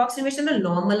 the approximation will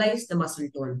normalize the muscle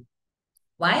tone.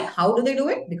 Why? How do they do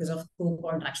it? Because of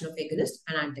co-contraction of agonist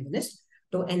and antagonist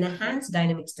to enhance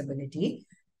dynamic stability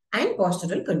and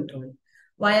postural control.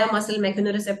 Via muscle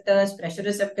mechanoreceptors, pressure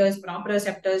receptors,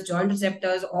 proprioceptors, joint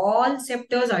receptors, all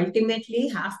receptors ultimately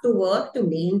have to work to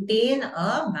maintain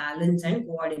a balance and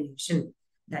coordination.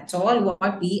 That's all what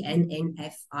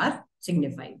PNF are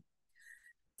signifying.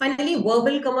 Finally,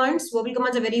 verbal commands. Verbal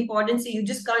commands are very important. So you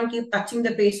just can't keep touching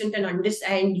the patient and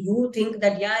understand. You think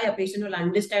that, yeah, a patient will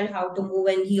understand how to move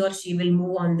and he or she will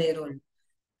move on their own.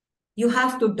 You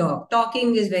have to talk.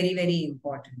 Talking is very, very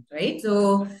important, right?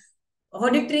 So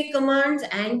auditory commands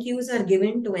and cues are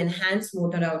given to enhance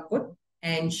motor output,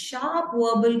 and sharp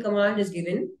verbal command is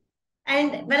given.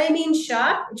 And when I mean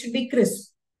sharp, it should be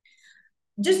crisp.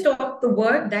 Just talk the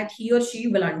word that he or she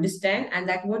will understand and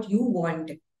that what you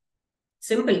want.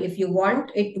 Simple. If you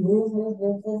want it to move,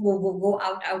 go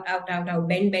out,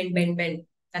 bend, bend, bend, bend.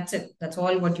 That's it. That's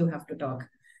all what you have to talk.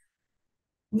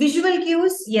 Visual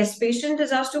cues. Yes, patient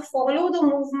is asked to follow the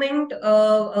movement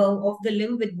of the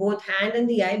limb with both hand and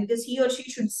the eye because he or she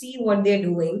should see what they're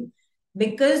doing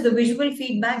because the visual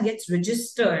feedback gets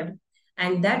registered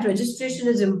and that registration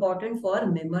is important for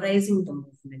memorizing the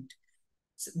movement.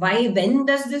 When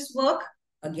does this work?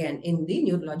 Again, in the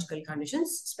neurological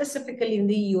conditions, specifically in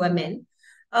the UMN.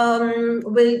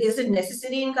 Is it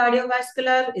necessary in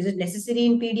cardiovascular? Is it necessary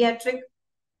in pediatric?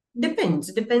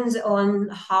 Depends on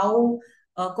how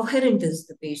coherent is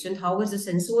the patient, how is the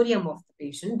sensorium of the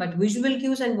patient. But visual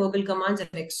cues and verbal commands are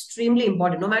extremely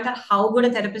important. No matter how good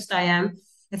a therapist I am,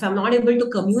 if I'm not able to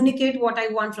communicate what I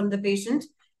want from the patient,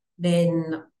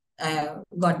 then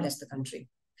God bless the country.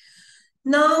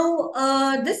 Now,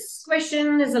 this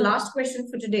question is the last question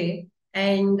for today,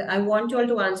 and I want you all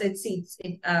to answer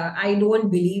it. I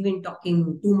don't believe in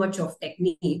talking too much of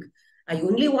technique. I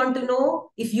only want to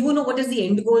know if you know what is the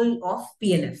end goal of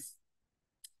PNF.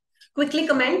 Quickly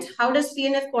comment, how does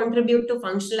PNF contribute to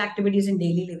functional activities in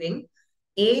daily living?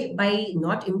 A, by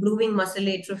not improving muscle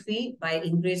atrophy, by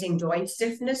increasing joint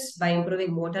stiffness, by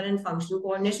improving motor and functional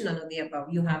coordination, none of the above.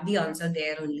 You have the answer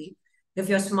there only. If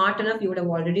you're smart enough, you would have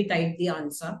already typed the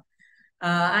answer.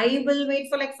 I will wait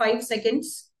for like 5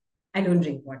 seconds. I don't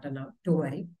drink water now. Don't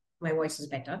worry. My voice is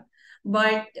better.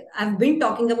 But I've been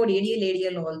talking about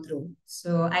ADL all through.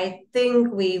 So I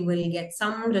think we will get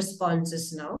some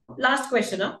responses now. Last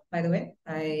question, by the way.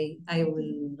 I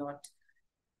will not.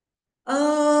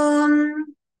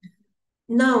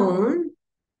 Now,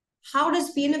 how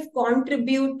does PNF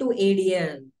contribute to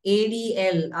ADL?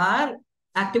 ADL are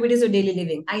activities of daily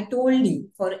living. I told you,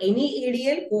 for any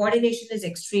ADL, coordination is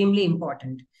extremely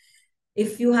important.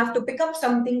 If you have to pick up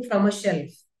something from a shelf,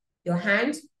 your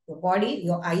hands, your body,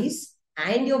 your eyes,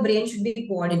 and your brain should be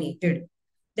coordinated.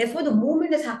 Therefore, the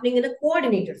movement is happening in a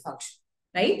coordinated function,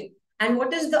 right? And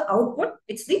what is the output?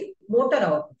 It's the motor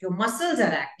output. Your muscles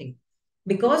are acting.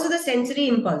 Because of the sensory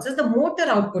impulses, the motor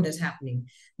output is happening.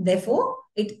 Therefore,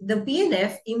 the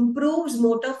PNF improves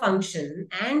motor function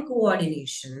and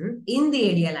coordination in the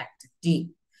ADL activity.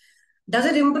 Does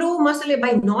it improve muscle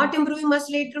by not improving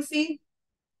muscle atrophy?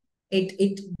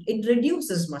 It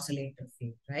reduces muscle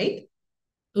atrophy, right?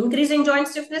 Increasing joint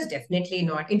stiffness? Definitely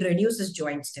not. It reduces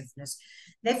joint stiffness.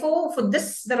 Therefore, for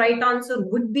this, the right answer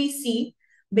would be C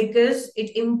because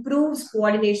it improves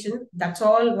coordination. That's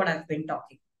all what I've been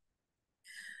talking.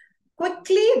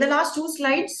 Quickly, the last 2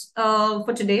 slides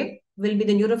for today will be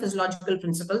the neurophysiological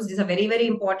principles. These are very, very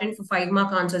important for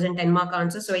 5-mark answers and 10-mark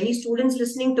answers. So any students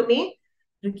listening to me,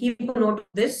 keep a note of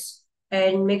this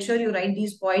and make sure you write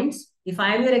these points. If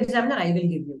I am your examiner, I will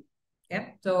give you.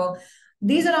 Okay. So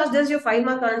these are asked as your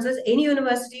 5-mark answers. Any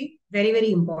university, very,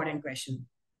 very important question.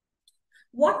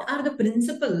 What are the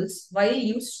principles while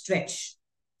you stretch?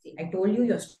 See, I told you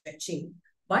you're stretching,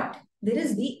 but there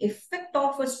is the effect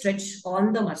of a stretch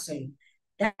on the muscle.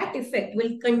 That effect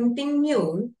will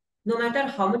continue no matter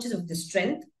how much is of the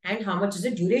strength and how much is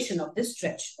the duration of the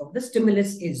stretch of the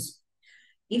stimulus is.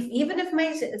 Even if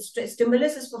my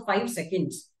stimulus is for 5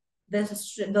 seconds,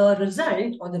 the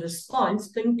result or the response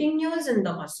continues in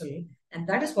the muscle, and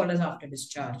that is called as after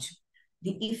discharge.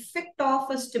 The effect of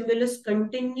a stimulus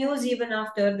continues even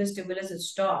after the stimulus is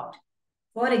stopped.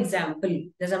 For example,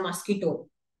 there's a mosquito.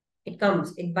 It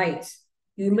comes, it bites.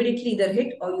 You immediately either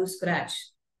hit or you scratch.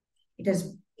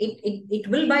 It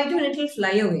will bite you and it will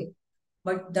fly away.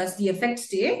 But does the effect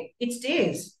stay? It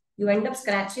stays. You end up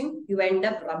scratching, you end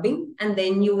up rubbing, and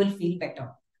then you will feel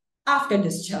better after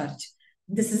discharge.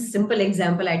 This is a simple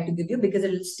example I had to give you because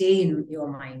it will stay in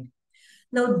your mind.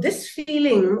 Now, this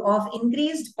feeling of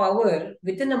increased power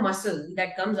within a muscle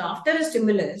that comes after a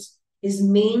stimulus is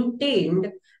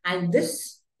maintained, and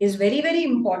this is very, very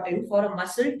important for a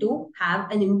muscle to have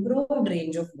an improved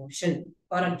range of motion,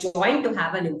 or a joint to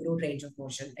have an improved range of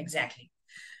motion. Exactly.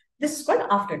 This is called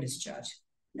after discharge.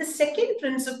 The second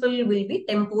principle will be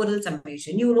temporal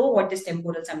summation. You know what is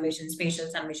temporal summation, spatial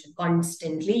summation.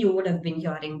 Constantly, you would have been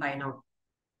hearing by now.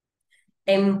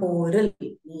 Temporal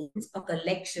means a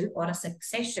collection or a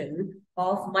succession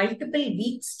of multiple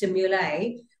weak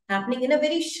stimuli happening in a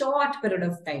very short period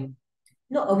of time.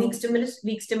 No, a weak stimulus,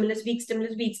 weak stimulus, weak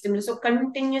stimulus, weak stimulus. So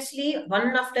continuously,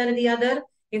 one after the other,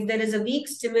 if there is a weak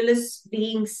stimulus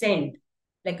being sent,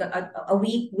 like a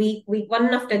weak,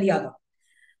 one after the other.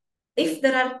 If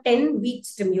there are 10 weak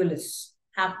stimulus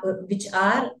which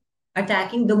are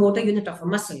attacking the motor unit of a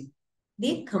muscle,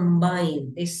 they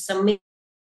combine, they summate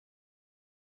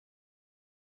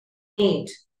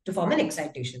to form an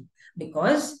excitation,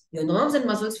 because your nerves and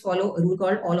muscles follow a rule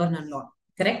called all or none law,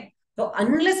 correct? So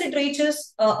unless it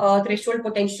reaches a threshold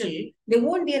potential, there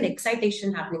won't be an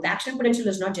excitation happening. The action potential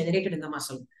is not generated in the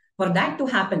muscle. For that to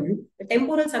happen, the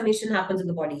temporal summation happens in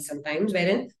the body sometimes,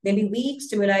 wherein there'll be weak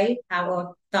stimuli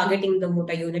targeting the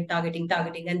motor unit, targeting,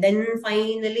 and then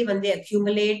finally, when they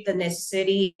accumulate the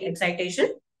necessary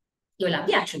excitation, you will have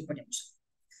the action potential.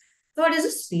 So what is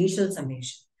a spatial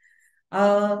summation?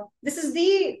 This is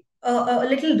the a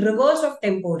little reverse of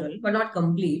temporal, but not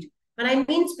complete. When I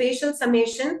mean spatial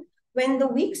summation, when the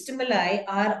weak stimuli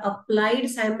are applied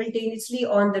simultaneously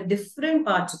on the different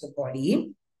parts of the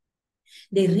body,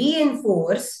 they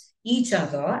reinforce each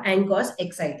other and cause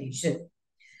excitation.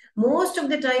 Most of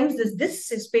the times, this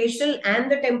spatial and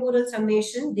the temporal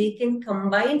summation, they can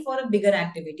combine for a bigger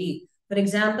activity. For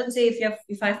example, say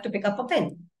if I have to pick up a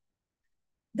pen,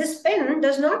 this pen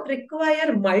does not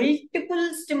require multiple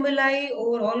stimuli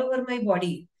all over my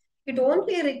body. It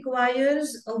only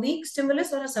requires a weak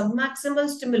stimulus or a submaximal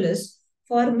stimulus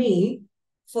for me,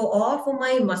 for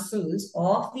my muscles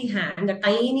of the hand, the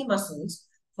tiny muscles,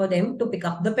 for them to pick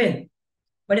up the pen.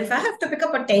 But if I have to pick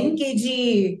up a 10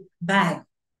 kg bag,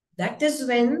 that is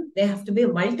when there have to be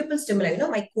multiple stimuli.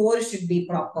 My core should be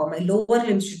proper, my lower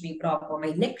limbs should be proper, my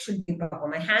neck should be proper,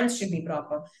 my hands should be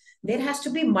proper. There has to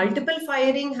be multiple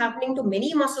firing happening to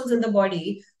many muscles in the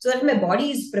body so that my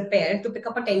body is prepared to pick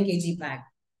up a 10 kg bag.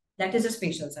 That is a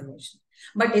spatial summation.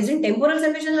 But isn't temporal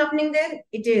summation happening there?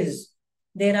 It is.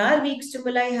 There are weak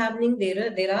stimuli happening.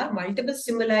 There are multiple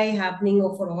stimuli happening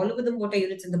for all over the motor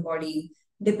units in the body,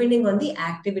 depending on the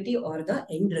activity or the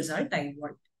end result I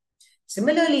want.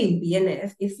 Similarly, in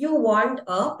PNF, if you want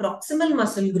a proximal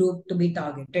muscle group to be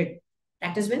targeted,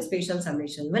 that is when spatial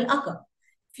summation will occur.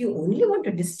 If you only want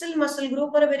a distal muscle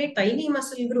group or a very tiny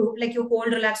muscle group, like you hold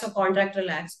relax or contract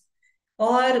relax,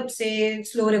 or say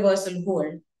slow reversal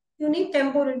hold, you need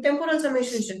temporal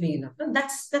summation should be enough.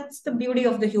 That's the beauty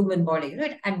of the human body.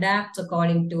 It adapts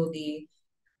according to the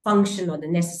function or the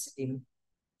necessity.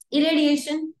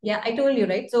 Irradiation, yeah, I told you,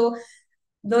 right? So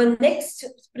the next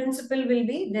principle will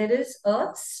be there is a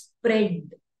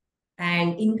spread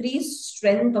and increased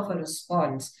strength of a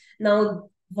response. Now,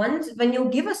 when you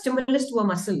give a stimulus to a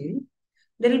muscle,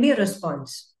 there will be a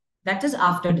response. That is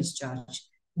after discharge.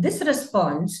 This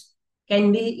response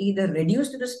can be either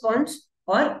reduced response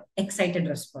or excited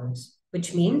response,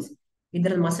 which means either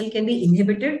the muscle can be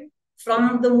inhibited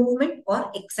from the movement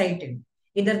or excited.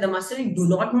 Either the muscle do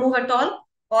not move at all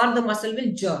or the muscle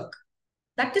will jerk.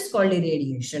 That is called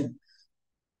irradiation.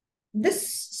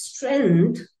 This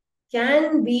strength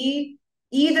can be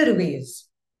either ways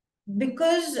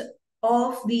because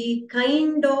of the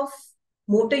kind of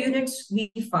motor units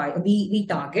we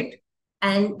target,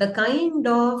 and the kind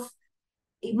of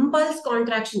impulse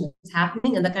contraction that's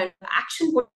happening and the kind of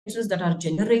action potentials that are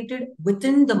generated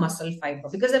within the muscle fiber,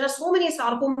 because there are so many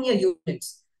sarcomere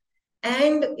units.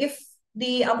 And if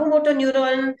the upper motor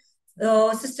neuron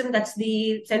system, that's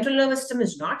the central nervous system,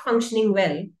 is not functioning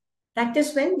well, that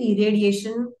is when the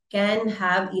irradiation can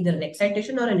have either an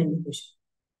excitation or an inhibition.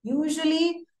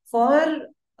 Usually, for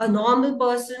a normal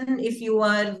person, if you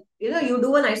are, you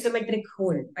do an isometric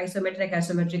hold,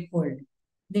 isometric hold,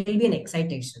 there will be an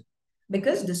excitation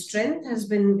because the strength has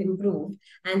been improved,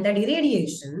 and that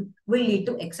irradiation will lead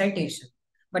to excitation.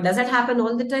 But does that happen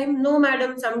all the time? No,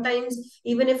 madam. Sometimes,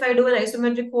 even if I do an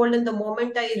isometric hold and the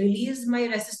moment I release my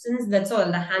resistance, that's all,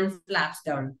 the hand flaps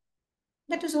down.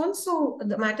 That is also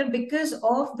the matter because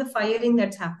of the firing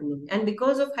that's happening and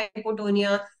because of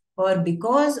hypotonia, or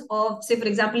because of, say, for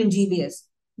example, in GBS.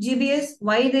 GBS,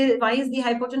 why is the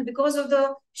hypotonia? Because of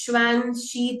the Schwann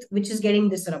sheath which is getting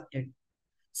disrupted.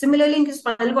 Similarly, in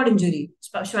spinal cord injury,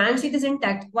 Schwann sheath is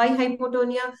intact. Why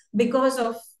hypotonia? Because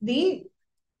of the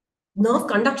nerve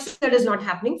conduction that is not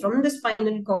happening from the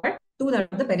spinal cord to the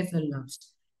peripheral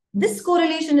nerves. This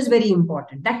correlation is very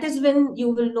important. That is when you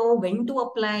will know when to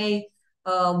apply,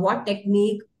 what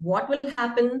technique, what will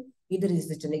happen. Either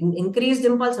is it an increased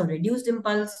impulse or reduced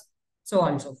impulse, so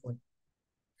on and so forth.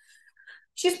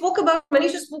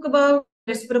 Manisha spoke about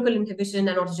reciprocal inhibition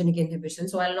and autogenic inhibition.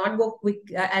 So I'll not go quick,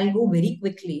 I'll go very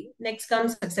quickly. Next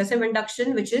comes successive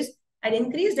induction, which is an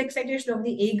increased excitation of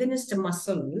the agonist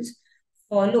muscles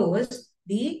follows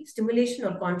the stimulation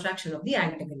or contraction of the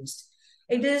antagonist.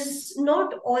 It is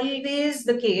not always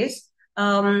the case.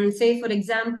 Say, for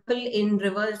example, in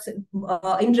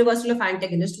reversal of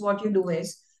antagonist, what you do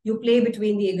is you play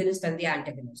between the agonist and the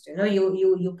antagonist.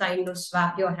 You kind of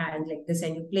swap your hand like this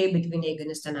and you play between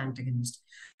agonist and antagonist.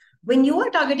 When you are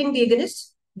targeting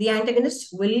the antagonist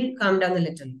will calm down a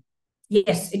little.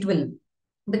 Yes, it will.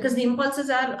 Because the impulses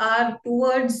are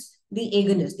towards the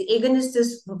agonist. The agonist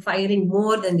is firing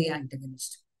more than the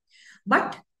antagonist.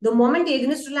 But the moment the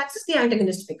agonist relaxes, the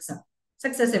antagonist picks up.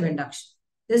 Successive induction.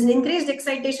 There's an increased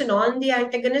excitation on the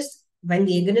antagonist when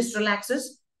the agonist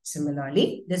relaxes.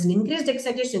 Similarly, there's an increased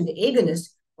excitation in the agonist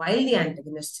while the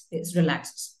antagonist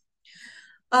relaxes.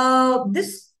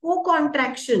 This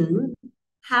co-contraction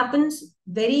happens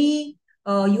very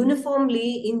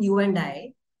uniformly in you and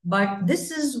I, but this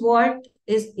is what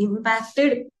is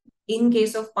impacted in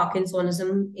case of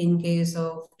Parkinsonism, in case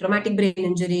of traumatic brain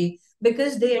injury,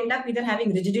 because they end up either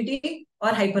having rigidity or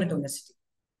hypertonicity.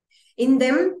 In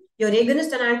them, your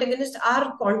agonist and antagonist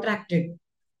are contracted.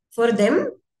 For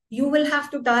them, you will have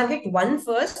to target one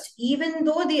first, even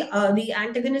though the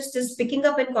antagonist is picking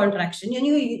up in contraction, and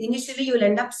initially you'll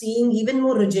end up seeing even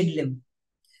more rigid limb.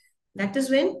 That is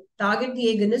when target the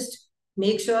agonist,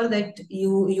 make sure that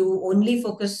you only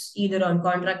focus either on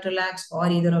contract relax or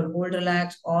either on hold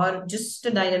relax or just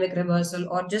a dynamic reversal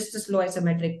or just a slow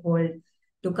isometric hold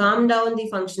to calm down the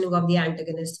functioning of the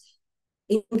antagonist,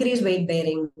 increase weight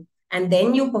bearing, and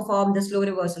then you perform the slow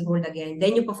reversal hold again.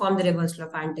 Then you perform the reversal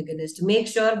of antagonist. Make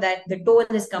sure that the tone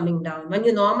is coming down. When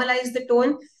you normalize the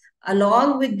tone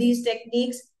along with these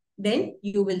techniques, then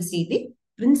you will see the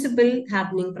principle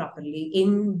happening properly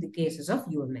in the cases of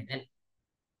UMNL.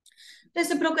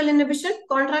 Reciprocal inhibition,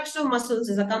 contraction of muscles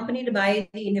is accompanied by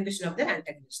the inhibition of their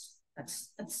antagonist.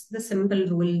 That's the simple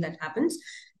rule that happens.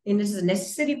 And this is a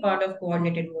necessary part of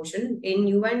coordinated motion. In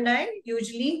you and I,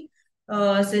 usually,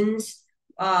 since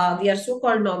we are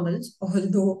so-called normals,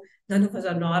 although none of us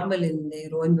are normal in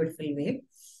their own beautiful way.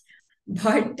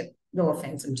 But no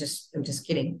offense, I'm just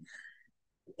kidding.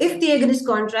 If the agonist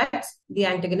contracts, the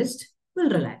antagonist will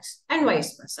relax, and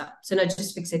vice versa.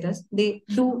 Synergist fixators, they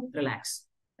do relax.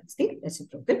 That's the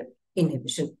reciprocal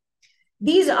inhibition.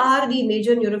 These are the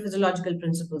major neurophysiological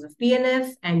principles of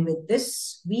PNF. And with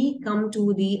this, we come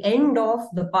to the end of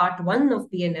the part 1 of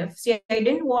PNF. See, I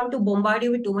didn't want to bombard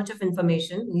you with too much of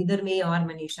information, neither me or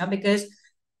Manisha, because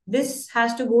this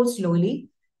has to go slowly.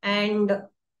 And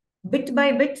bit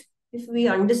by bit, if we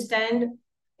understand,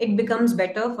 it becomes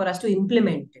better for us to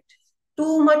implement it.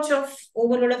 Too much of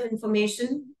overload of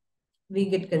information, we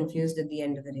get confused at the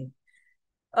end of the day.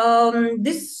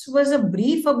 This was a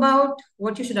brief about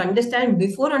what you should understand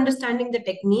before understanding the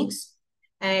techniques.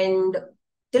 And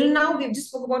till now, we've just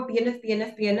spoke about PNF,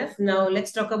 PNF, PNF. Now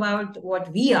let's talk about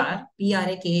what we are,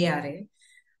 PRA, KARA.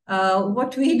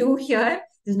 What we do here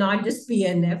is not just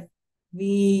PNF.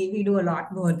 We do a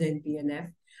lot more than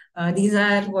PNF. These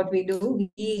are what we do.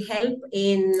 We help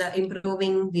in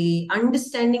improving the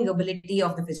understanding ability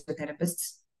of the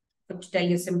physiotherapists. To tell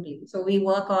you simply. So we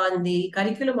work on the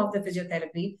curriculum of the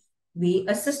physiotherapy. We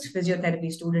assist physiotherapy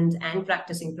students and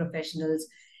practicing professionals,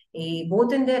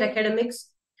 both in their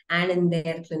academics and in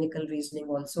their clinical reasoning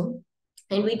also.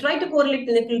 And we try to correlate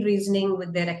clinical reasoning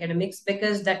with their academics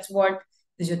because that's what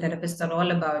physiotherapists are all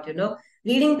about.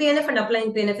 Reading PNF and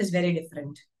applying PNF is very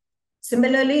different.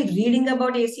 Similarly, reading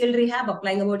about ACL rehab,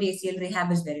 applying about ACL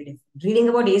rehab is very different. Reading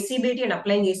about ACBT and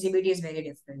applying ACBT is very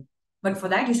different. But for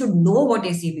that, you should know what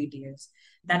ACBT is.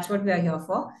 That's what we are here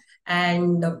for.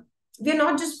 And we are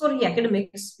not just for the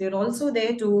academics. We're also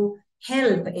there to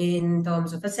help in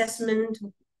terms of assessment.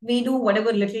 We do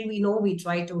whatever little we know. We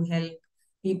try to help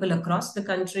people across the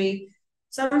country.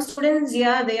 Some students,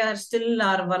 yeah, they are still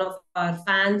one of our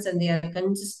fans and they are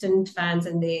consistent fans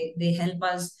and they help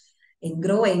us in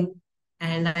growing.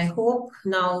 And I hope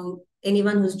now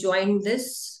anyone who's joined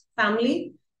this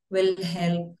family will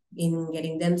help in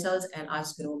getting themselves and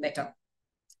us grow better.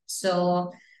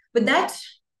 So with that,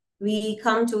 we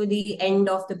come to the end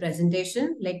of the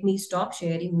presentation. Let me stop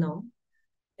sharing now.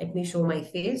 Let me show my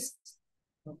face.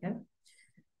 Okay.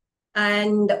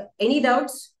 And any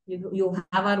doubts, you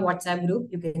have our WhatsApp group.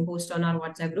 You can post on our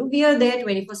WhatsApp group. We are there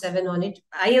 24/7 on it.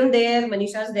 I am there.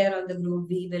 Manisha's there on the group.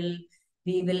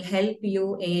 We will help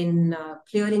you in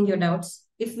clearing your doubts.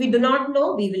 If we do not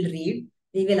know, we will read,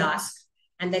 we will ask,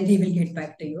 and then we will get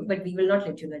back to you. But we will not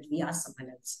let you know that we ask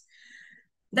someone else.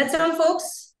 That's all,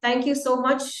 folks. Thank you so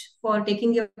much for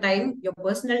taking your time, your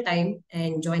personal time,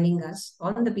 and joining us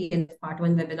on the PNF Part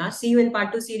 1 webinar. See you in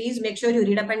Part 2 series. Make sure you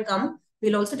read up and come.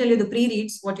 We'll also tell you the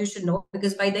pre-reads, what you should know,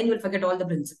 because by then you'll forget all the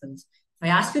principles. If I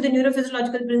ask you the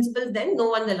neurophysiological principles, then no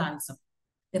one will answer.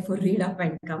 Therefore, read up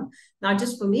and come, not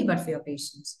just for me, but for your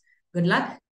patients. Good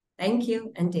luck. Thank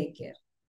you and take care.